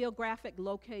 geographic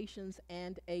locations,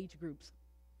 and age groups.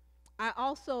 I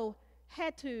also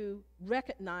had to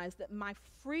recognize that my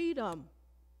freedom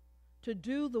to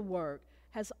do the work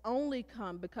has only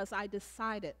come because I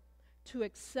decided to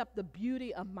accept the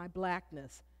beauty of my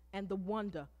Blackness and the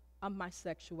wonder of my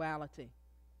sexuality.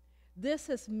 This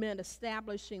has meant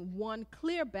establishing one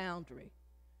clear boundary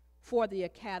for the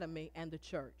academy and the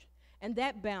church. And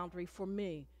that boundary for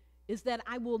me is that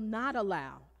I will not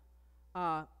allow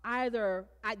neither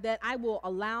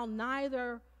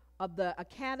the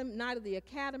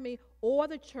academy or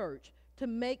the church to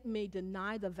make me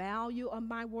deny the value of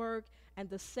my work and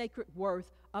the sacred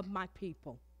worth of my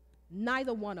people.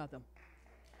 Neither one of them.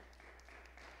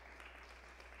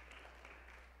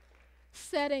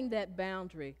 Setting that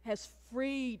boundary has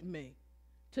freed me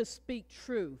to speak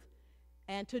truth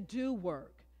and to do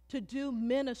work, to do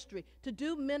ministry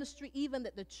even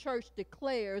that the church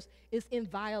declares is in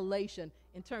violation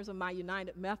in terms of my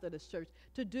United Methodist Church,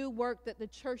 to do work that the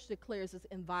church declares is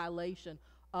in violation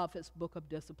of its book of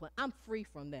discipline. I'm free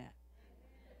from that.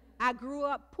 I grew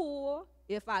up poor.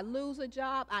 If I lose a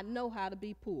job, I know how to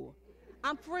be poor.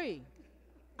 I'm free.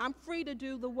 I'm free to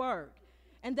do the work.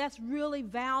 And that's really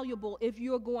valuable if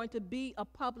you're going to be a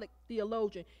public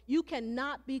theologian. You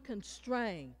cannot be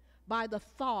constrained by the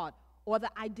thought or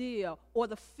the idea or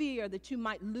the fear that you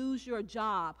might lose your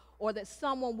job or that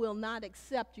someone will not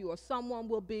accept you or someone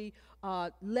will be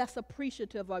less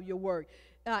appreciative of your work.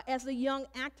 As the young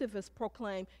activists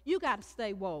proclaim, you got to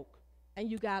stay woke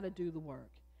and you got to do the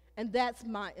work. And that's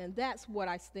what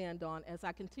I stand on as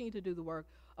I continue to do the work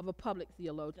of a public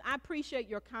theologian. I appreciate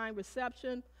your kind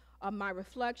reception of my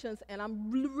reflections, and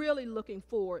I'm really looking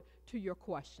forward to your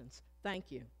questions.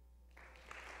 Thank you.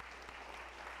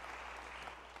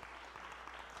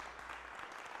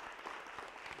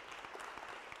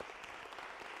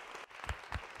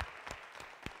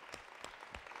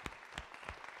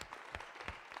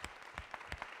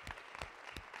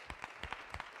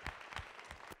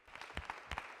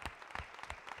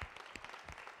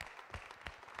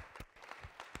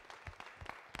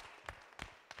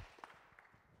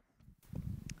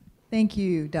 Thank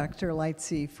you, Dr.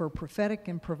 Lightsey, for prophetic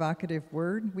and provocative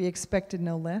word. We expected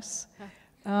no less.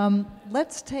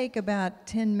 Let's take about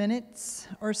 10 minutes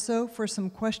or so for some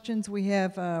questions. We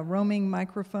have roaming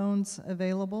microphones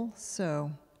available,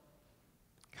 so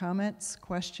comments,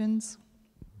 questions?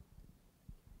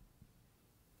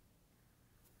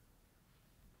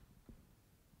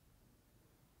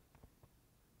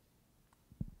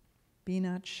 Be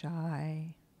not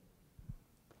shy.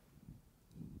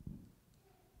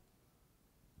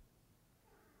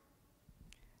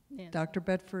 Dr.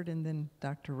 Bedford and then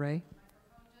Dr. Ray.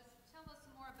 Just tell us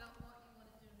more about what you want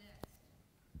to do next.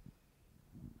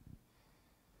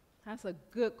 That's a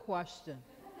good question.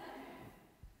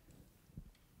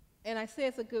 And I say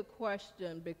it's a good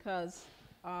question because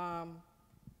I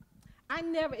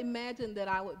never imagined that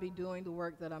I would be doing the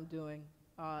work that I'm doing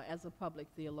as a public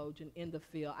theologian in the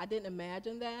field. I didn't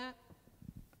imagine that.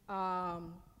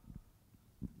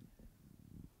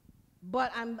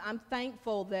 But I'm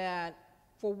thankful that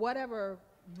for whatever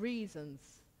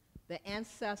reasons, the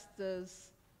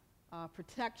ancestors'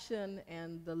 protection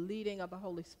and the leading of the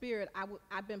Holy Spirit,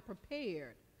 I've been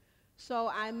prepared.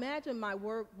 So I imagine my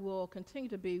work will continue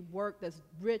to be work that's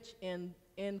rich in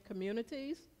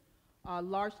communities,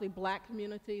 largely black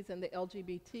communities and the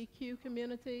LGBTQ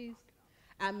communities.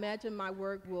 I imagine my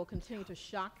work will continue to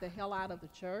shock the hell out of the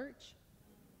church,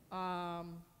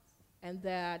 and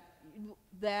that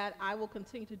I will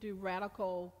continue to do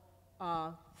radical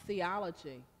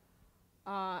theology.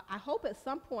 I hope at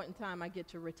some point in time I get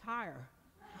to retire.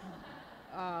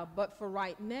 But for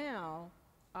right now,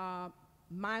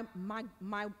 my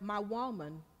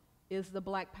woman is the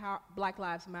Black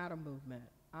Lives Matter movement.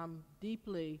 I'm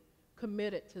deeply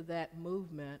committed to that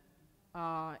movement,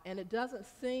 and it doesn't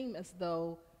seem as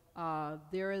though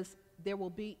there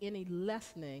will be any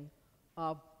lessening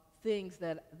of things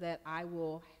that I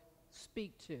will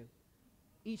speak to.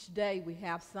 Each day we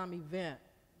have some event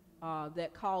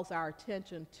that calls our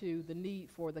attention to the need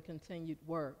for the continued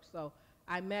work. So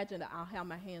I imagine that I'll have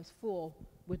my hands full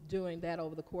with doing that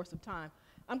over the course of time.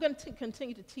 I'm going to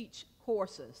continue to teach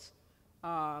courses.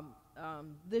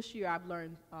 This year I've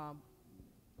learned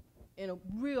in a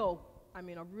real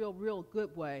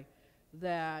good way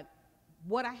that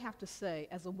what I have to say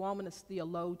as a womanist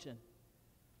theologian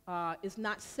is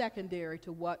not secondary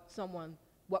to what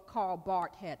Karl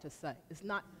Barth had to say.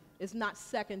 It's not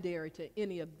secondary to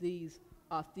any of these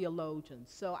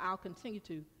theologians. So I'll continue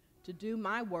to do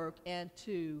my work and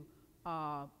to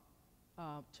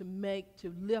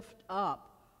lift up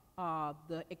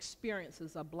the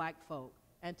experiences of black folk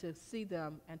and to see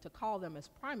them and to call them as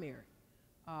primary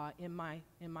in my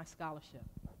scholarship.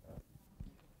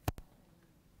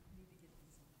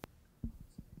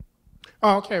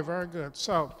 Oh, okay, very good.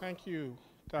 So thank you,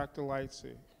 Dr.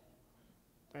 Lightsey.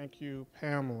 Thank you,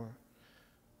 Pamela.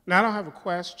 Now, I don't have a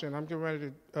question. I'm getting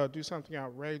ready to do something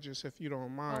outrageous, if you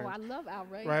don't mind. Oh, I love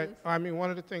outrageous. Right? I mean, one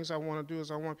of the things I want to do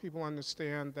is I want people to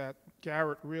understand that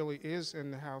Garrett really is in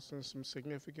the house in some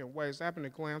significant ways. I happened to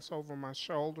glance over my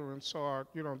shoulder and saw,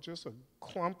 just a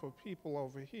clump of people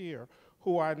over here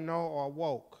who I know are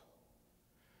woke.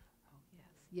 Oh,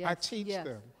 yes. I teach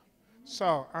them.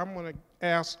 So I'm going to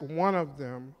ask one of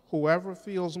them, whoever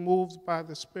feels moved by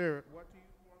the Spirit, what do you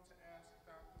want to ask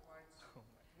Dr. Lightsey?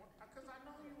 Because I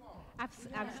know you all.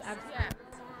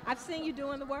 I've seen you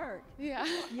doing the work. Yeah.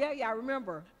 Yeah, I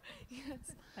remember. Yes.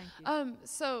 Thank you.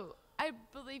 So I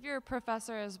believe you're a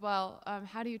professor as well.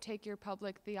 How do you take your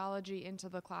public theology into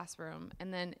the classroom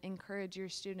and then encourage your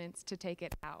students to take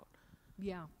it out?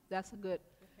 Yeah, that's a good,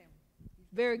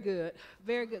 very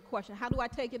good question. How do I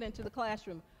take it into the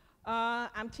classroom?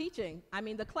 I'm teaching. I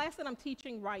mean, the class that I'm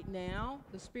teaching right now,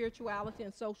 the spirituality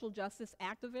and social justice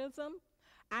activism,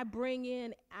 I bring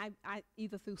in, I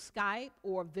either through Skype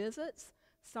or visits,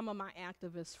 some of my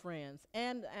activist friends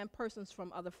and persons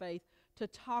from other faiths to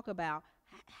talk about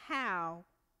how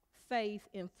faith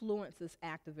influences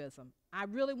activism. I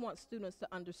really want students to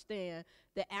understand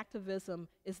that activism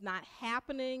is not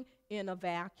happening in a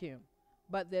vacuum,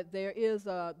 but that there's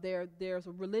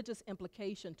a religious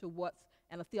implication to what's,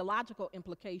 and a theological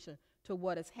implication to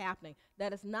what is happening.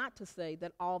 That is not to say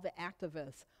that all the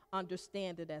activists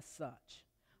understand it as such.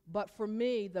 But for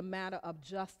me, the matter of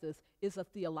justice is a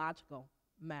theological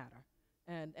matter.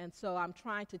 And so I'm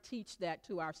trying to teach that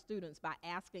to our students by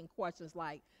asking questions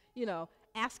like, you know,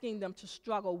 asking them to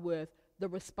struggle with the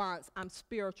response, I'm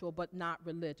spiritual but not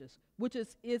religious, which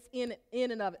is in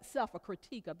and of itself a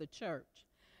critique of the church.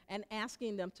 And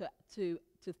asking them to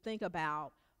think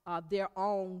about their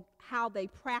own, how they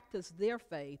practice their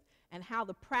faith and how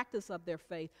the practice of their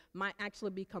faith might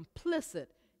actually be complicit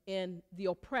in the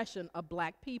oppression of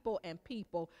black people and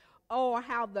people, or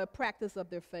how the practice of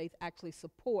their faith actually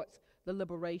supports the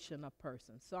liberation of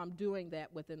persons. So I'm doing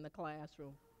that within the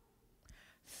classroom.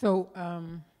 So,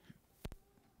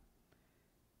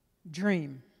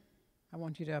 dream. I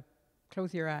want you to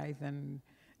close your eyes and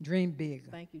dream big.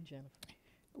 Thank you, Jennifer.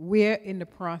 We're in the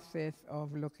process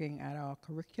of looking at our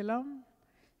curriculum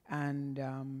and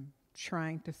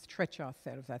trying to stretch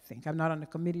ourselves, I think. I'm not on the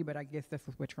committee, but I guess that's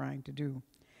what we're trying to do.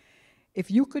 If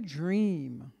you could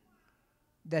dream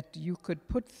that you could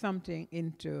put something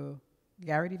into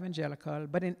Garrett-Evangelical,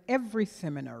 but in every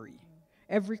seminary,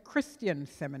 every Christian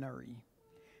seminary,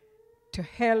 to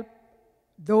help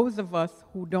those of us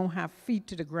who don't have feet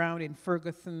to the ground in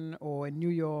Ferguson or in New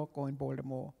York or in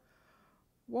Baltimore,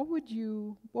 what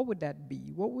would that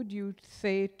be? What would you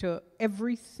say to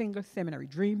every single seminary?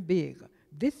 Dream big.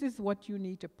 This is what you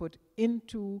need to put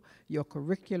into your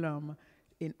curriculum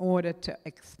in order to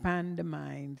expand the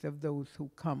minds of those who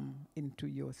come into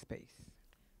your space.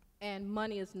 And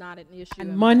money is not an issue.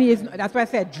 And money is, that's why I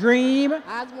said dream.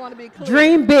 I just want to be clear.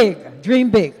 Dream big, dream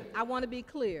big. I want to be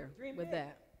clear with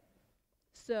that.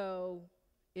 So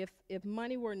if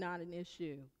money were not an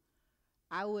issue,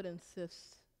 I would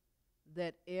insist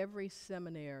that every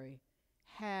seminary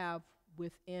have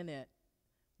within it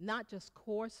not just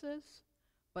courses,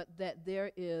 but that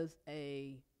there is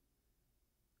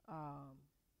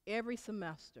every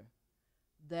semester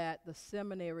that the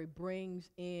seminary brings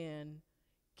in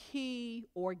key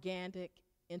organic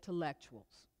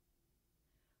intellectuals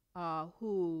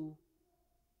who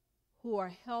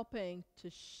are helping to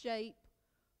shape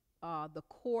the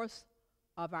course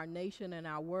of our nation and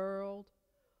our world,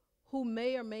 who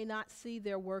may or may not see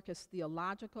their work as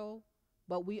theological,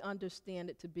 but we understand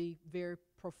it to be very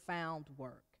profound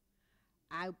work.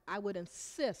 I would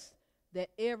insist that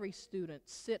every student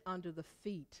sit under the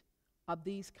feet of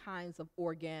these kinds of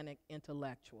organic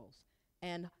intellectuals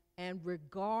and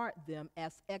regard them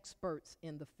as experts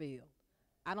in the field.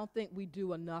 I don't think we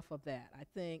do enough of that. I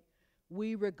think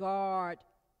we regard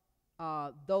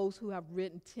those who have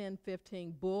written 10,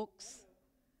 15 books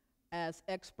as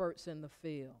experts in the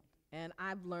field. And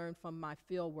I've learned from my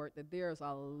field work that there's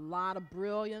a lot of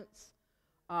brilliance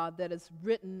that is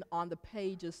written on the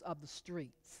pages of the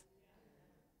streets.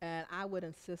 And I would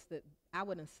insist that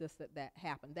that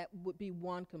happen. That would be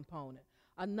one component.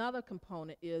 Another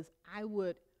component is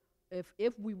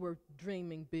if we were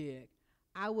dreaming big,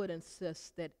 I would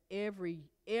insist that every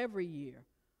year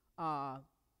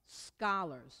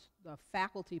scholars, the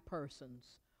faculty persons,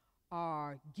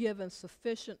 are given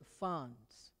sufficient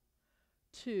funds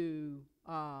to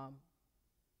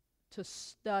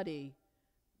study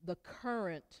the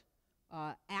current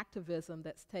activism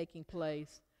that's taking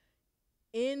place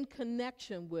in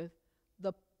connection with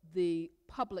the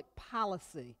public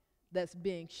policy that's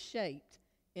being shaped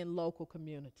in local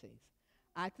communities.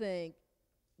 I think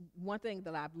one thing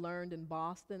that I've learned in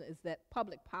Boston is that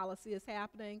public policy is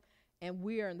happening, and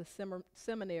we are in the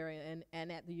seminary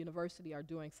and at the university are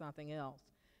doing something else.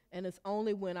 And it's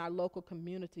only when our local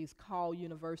communities call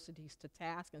universities to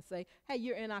task and say, hey,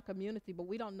 you're in our community, but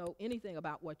we don't know anything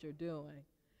about what you're doing,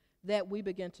 that we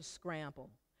begin to scramble.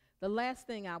 The last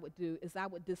thing I would do is I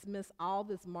would dismiss all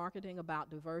this marketing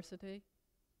about diversity.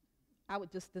 I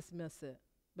would just dismiss it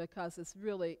because it's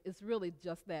really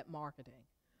just that, marketing.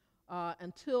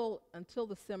 until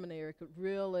the seminary could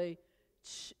really,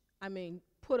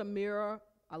 put a mirror,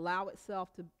 allow itself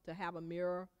to have a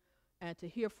mirror, and to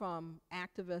hear from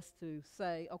activists to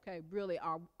say, okay, really,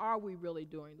 are we really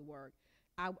doing the work?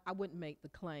 I wouldn't make the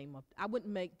claim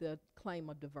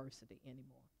of diversity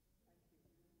anymore.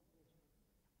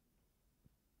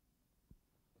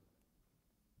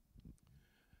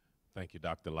 Thank you,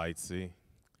 Dr. Lightsey.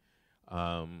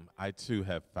 I too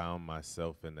have found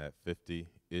myself in that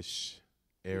 50-ish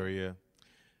area.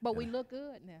 But we look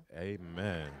good now.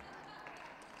 Amen.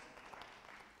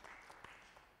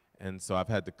 And so I've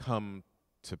had to come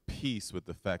to peace with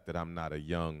the fact that I'm not a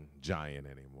young giant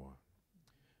anymore.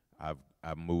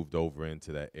 I've moved over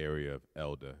into that area of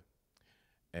elder.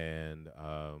 And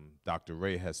Dr.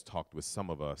 Ray has talked with some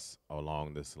of us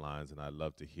along this lines, and I'd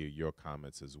love to hear your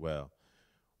comments as well.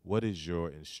 What is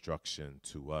your instruction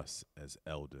to us as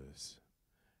elders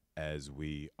as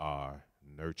we are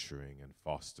nurturing and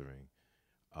fostering,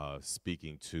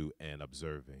 speaking to and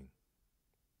observing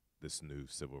this new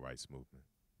civil rights movement?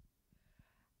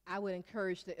 I would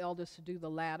encourage the elders to do the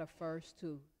latter first,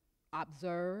 to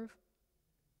observe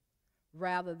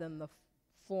rather than the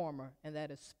former, and that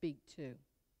is speak to.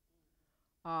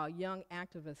 Young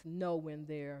activists know when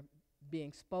they're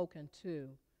being spoken to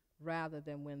rather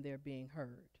than when they're being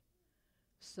heard.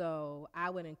 So I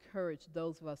would encourage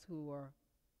those of us who are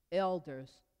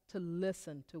elders to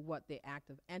listen to what they're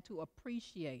active and to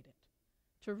appreciate it,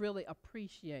 to really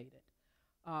appreciate it.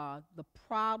 The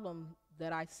problem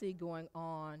that I see going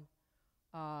on,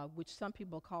 which some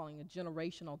people are calling a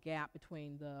generational gap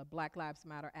between the Black Lives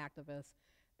Matter activists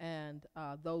and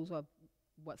those of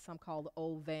what some call the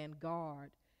old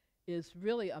vanguard, is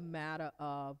really a matter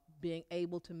of being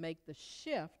able to make the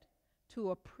shift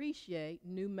to appreciate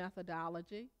new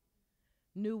methodology,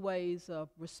 new ways of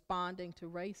responding to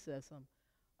racism,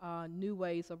 new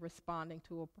ways of responding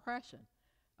to oppression.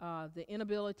 The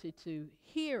inability to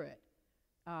hear it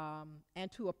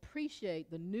and to appreciate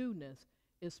the newness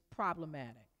is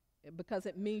problematic, because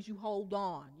it means you hold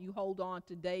on. You hold on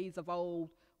to days of old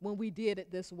when we did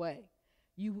it this way.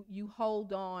 You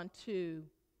hold on to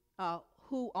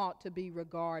who ought to be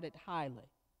regarded highly.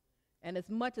 And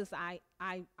as much as I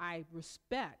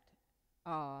respect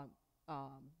the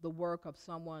work of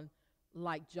someone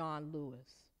like John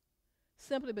Lewis,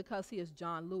 simply because he is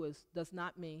John Lewis does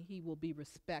not mean he will be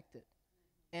respected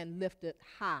and lifted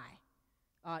high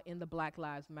in the Black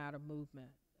Lives Matter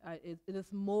movement. It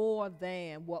is more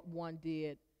than what one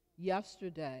did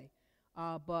yesterday,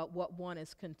 but what one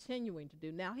is continuing to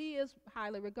do. Now, he is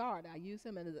highly regarded. I use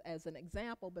him as an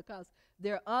example because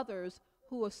there are others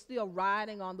who are still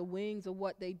riding on the wings of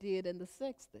what they did in the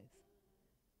 60s.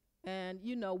 And,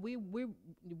 you know,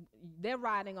 they're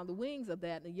riding on the wings of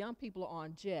that, and the young people are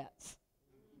on jets.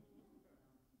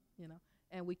 You know,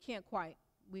 and we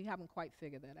haven't quite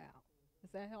figured that out.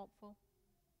 Is that helpful?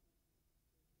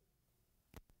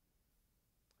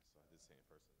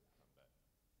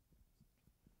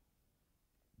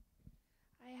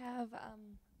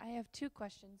 I have two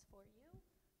questions for you.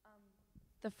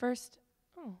 The first,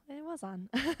 it was on.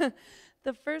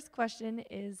 The first question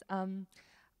is,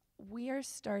 we are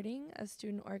starting a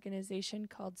student organization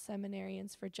called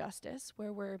Seminarians for Justice,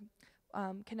 where we're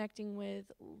connecting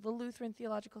with the Lutheran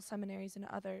theological seminaries and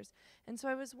others. And so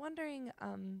I was wondering,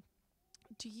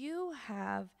 do you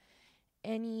have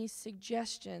any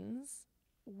suggestions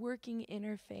working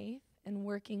interfaith and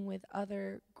working with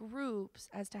other groups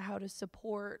as to how to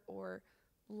support or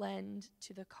lend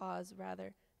to the cause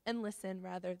and listen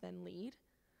rather than lead?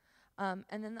 And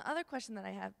then the other question that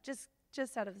I have, just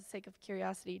out of the sake of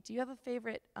curiosity, do you have a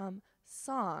favorite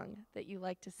song that you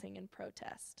like to sing in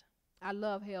protest? I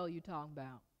love Hell You Talking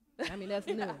About. I mean, that's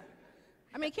new.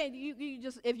 I mean, can't you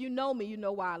just, if you know me, you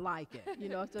know why I like it. You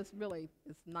know, it's just really,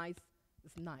 it's nice.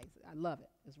 It's nice. I love it.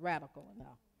 It's radical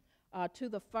enough. To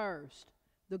the first,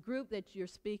 the group that you're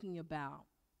speaking about,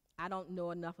 I don't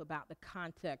know enough about the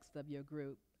context of your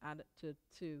group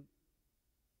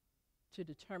to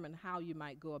determine how you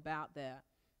might go about that.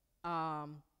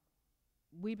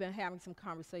 We've been having some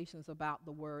conversations about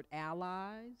the word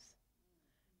allies,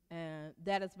 and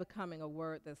that is becoming a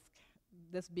word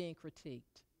that's being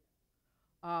critiqued.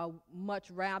 Much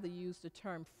rather use the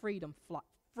term freedom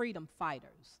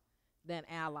fighters than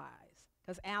allies,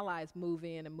 because allies move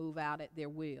in and move out at their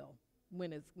will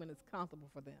when it's comfortable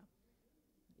for them.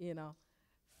 You know,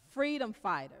 freedom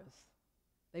fighters,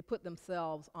 they put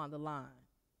themselves on the line,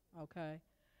 okay?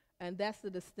 And that's the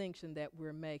distinction that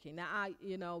we're making. Now,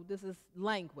 this is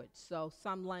language, so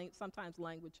sometimes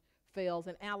language fails,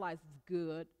 and allies is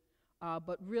good,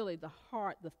 but really the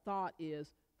thought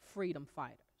is freedom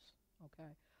fighters,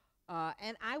 okay?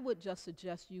 And I would just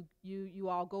suggest you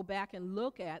all go back and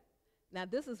look at, now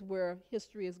this is where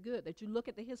history is good, that you look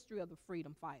at the history of the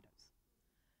freedom fighters.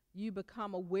 You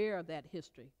become aware of that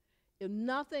history. If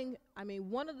nothing, I mean,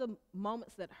 one of the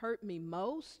moments that hurt me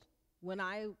most when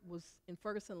I was in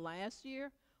Ferguson last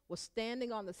year was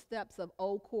standing on the steps of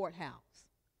Old Courthouse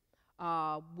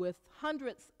with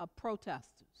hundreds of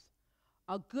protesters,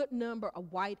 a good number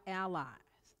of white allies.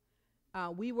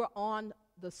 We were on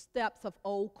the steps of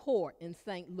Old Court in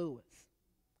St. Louis,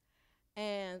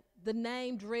 and the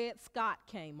name Dred Scott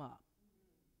came up.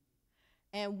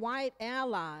 And white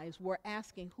allies were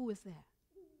asking, who is that?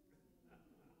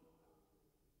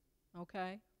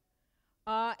 Okay?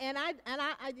 And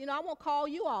I won't call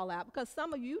you all out because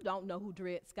some of you don't know who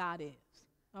Dred Scott is,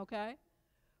 okay?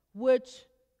 Which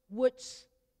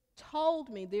told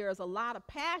me there's a lot of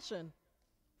passion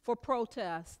for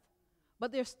protest,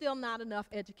 but there's still not enough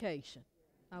education,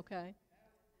 okay?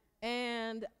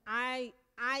 And I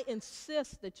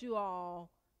insist that you all,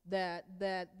 that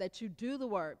you do the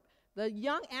work. The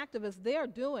young activists, they're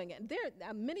doing it.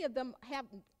 Many of them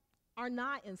are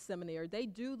not in seminary. They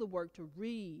do the work to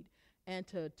read and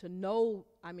to know.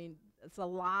 I mean, it's a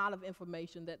lot of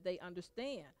information that they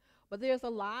understand. But there's a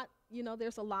lot,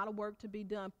 there's a lot of work to be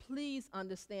done. Please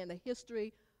understand the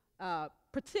history,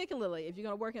 particularly if you're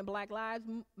going to work in Black Lives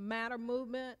Matter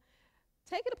movement.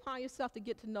 Take it upon yourself to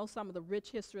get to know some of the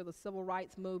rich history of the civil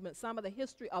rights movement, some of the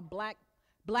history of black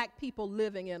people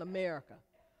living in America.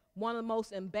 One of the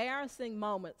most embarrassing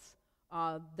moments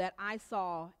that I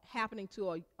saw happening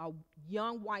to a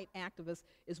young white activist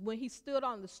is when he stood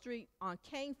on the street, on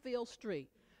Canefield Street,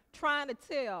 trying to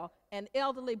tell an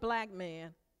elderly black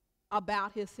man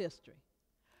about his history.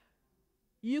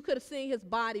 You could have seen his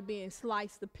body being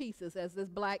sliced to pieces as this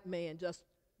black man just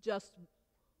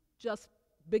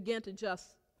began to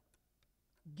just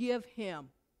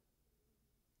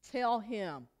tell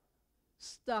him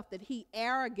stuff that he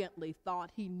arrogantly thought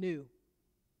he knew.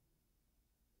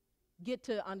 Get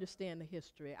to understand the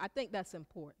history. I think that's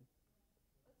important.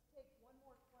 Let's take one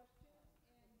more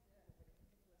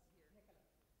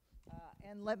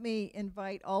question. And let me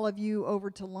invite all of you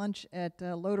over to lunch at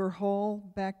Loder Hall,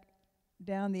 back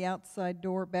down the outside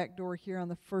door, back door here on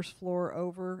the first floor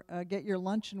over. Get your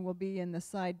lunch and we'll be in the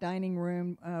side dining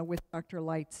room with Dr.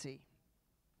 Lightsey.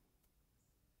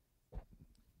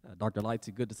 Dr.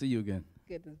 Lightsey, good to see you again.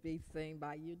 Good to be seen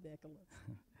by you, Nicholas.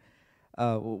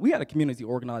 We had a community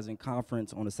organizing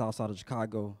conference on the south side of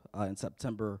Chicago in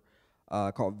September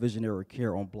called Visionary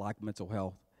Care on Black Mental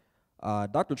Health.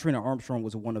 Dr. Trina Armstrong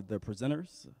was one of the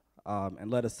presenters and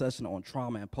led a session on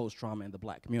trauma and post-trauma in the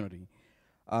black community.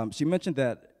 She mentioned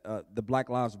that the Black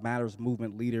Lives Matters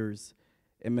movement leaders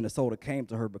in Minnesota came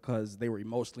to her because they were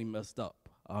emotionally messed up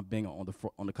being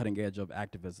on the cutting edge of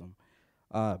activism.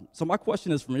 So my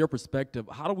question is, from your perspective,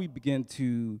 how do we begin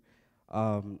to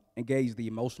engage the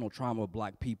emotional trauma of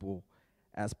black people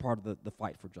as part of the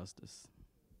fight for justice?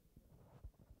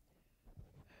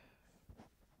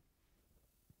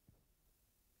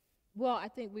 Well, I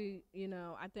think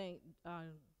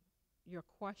your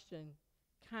question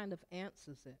kind of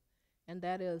answers it, and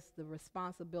that is the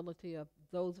responsibility of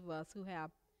those of us who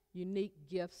have unique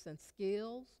gifts and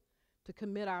skills to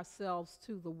commit ourselves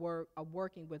to the work of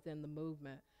working within the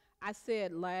movement. I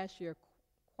said last year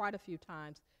quite a few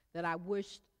times that I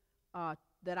wished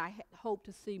that I had hoped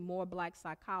to see more black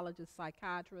psychologists,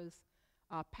 psychiatrists,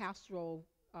 pastoral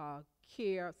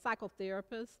care,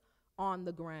 psychotherapists on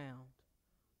the ground,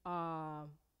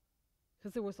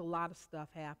 because there was a lot of stuff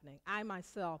happening. I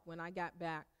myself, when I got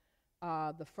back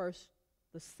the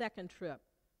second trip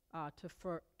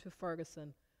to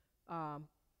Ferguson,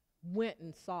 went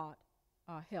and sought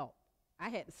help. I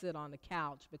had to sit on the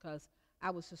couch because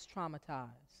I was just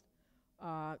traumatized.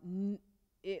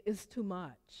 It is too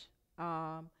much.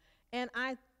 And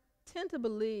I tend to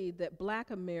believe that Black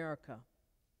America,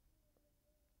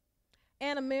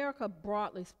 and America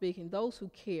broadly speaking, those who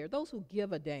care, those who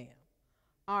give a damn,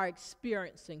 are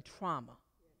experiencing trauma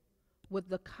with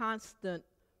the constant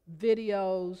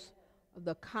videos,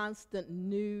 the constant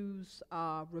news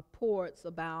reports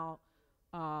about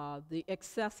the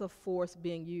excessive force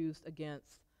being used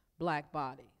against black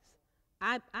bodies.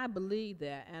 I believe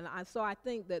that, and so I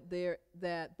think that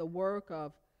the work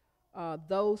of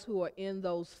those who are in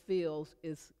those fields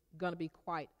is going to be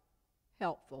quite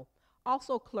helpful.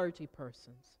 Also, clergy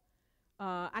persons.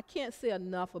 I can't say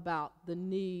enough about the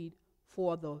need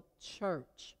for the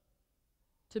church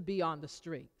to be on the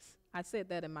streets. I said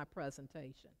that in my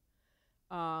presentation.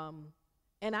 And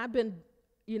I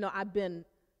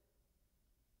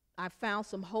found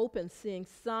some hope in seeing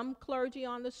some clergy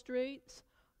on the streets.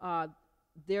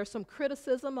 there's some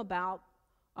criticism about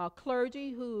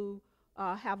clergy who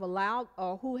have allowed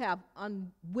or who have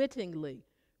unwittingly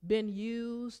been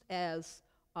used as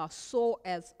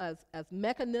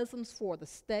mechanisms for the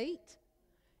state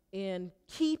in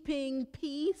keeping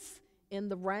peace in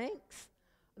the ranks.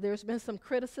 There's been some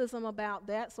criticism about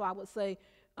that, so I would say,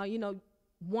 you know,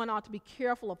 one ought to be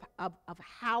careful of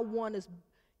how one is,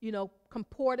 you know,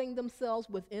 comporting themselves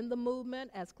within the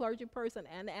movement as clergy person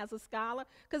and as a scholar,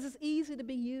 because it's easy to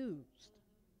be used.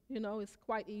 You know, it's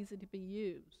quite easy to be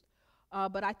used.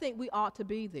 But I think we ought to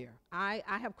be there. I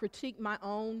have critiqued my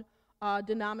own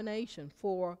denomination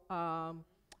for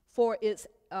its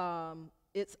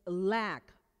lack.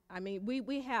 I mean,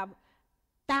 we have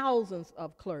thousands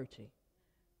of clergy.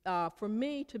 For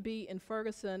me to be in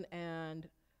Ferguson and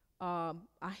a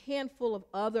handful of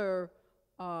other,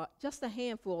 just a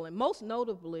handful, and most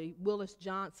notably Willis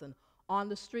Johnson on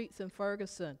the streets in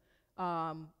Ferguson,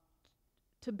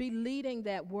 to be leading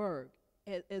that work,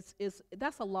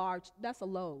 that's a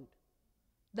load.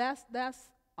 That's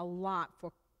a lot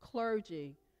for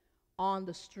clergy on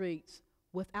the streets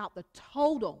without the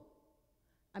total,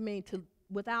 I mean,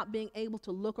 without being able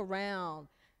to look around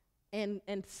and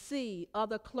see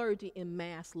other clergy in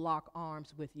mass lock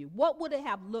arms with you. What would it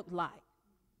have looked like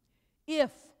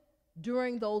if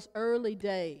during those early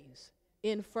days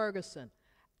in Ferguson,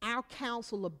 our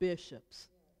council of bishops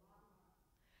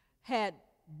had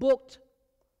booked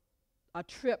a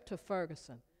trip to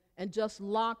Ferguson and just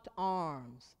locked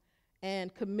arms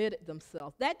and committed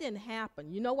themselves? That didn't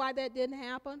happen. You know why that didn't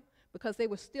happen? Because they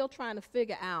were still trying to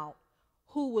figure out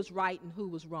who was right and who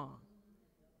was wrong.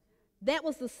 That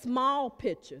was the small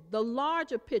picture. The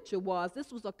larger picture was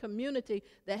this was a community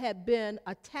that had been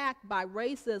attacked by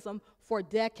racism for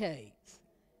decades.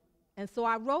 And so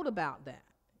I wrote about that,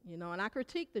 you know, and I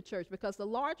critiqued the church because the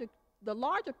larger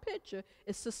picture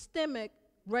is systemic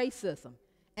racism.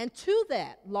 And to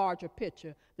that larger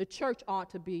picture, the church ought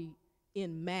to be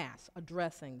in mass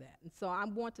addressing that. And so I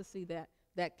want to see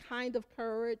that kind of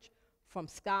courage from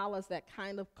scholars, that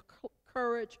kind of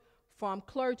courage from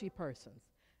clergy persons.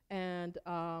 And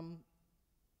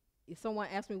if someone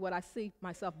asks me what I see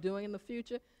myself doing in the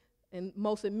future, in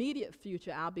most immediate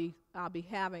future, I'll be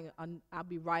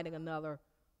writing another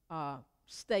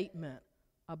statement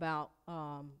about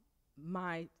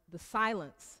the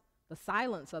silence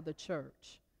of the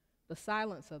church,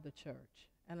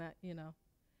 and you know,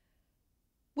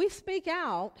 we speak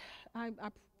out. I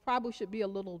probably should be a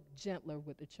little gentler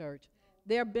with the church.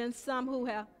 There have been some who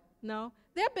have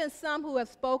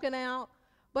spoken out.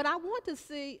 But I want to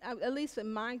see, at least in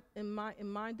my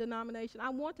denomination,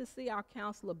 I want to see our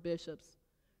council of bishops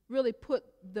really put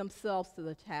themselves to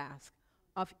the task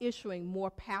of issuing more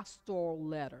pastoral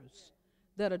letters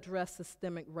that address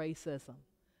systemic racism,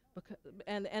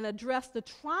 and address the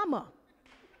trauma.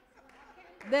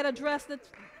 That address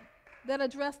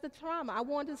the trauma. I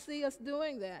want to see us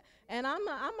doing that. And I'm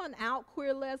an out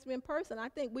queer lesbian person. I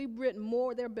think we've written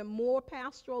more. There have been more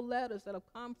pastoral letters that have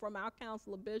come from our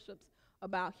council of bishops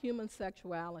about human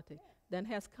sexuality than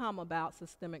has come about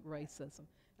systemic racism.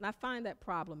 And I find that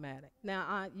problematic.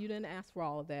 Now, you didn't ask for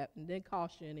all of that, and it didn't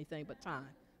cost you anything but time.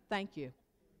 Thank you.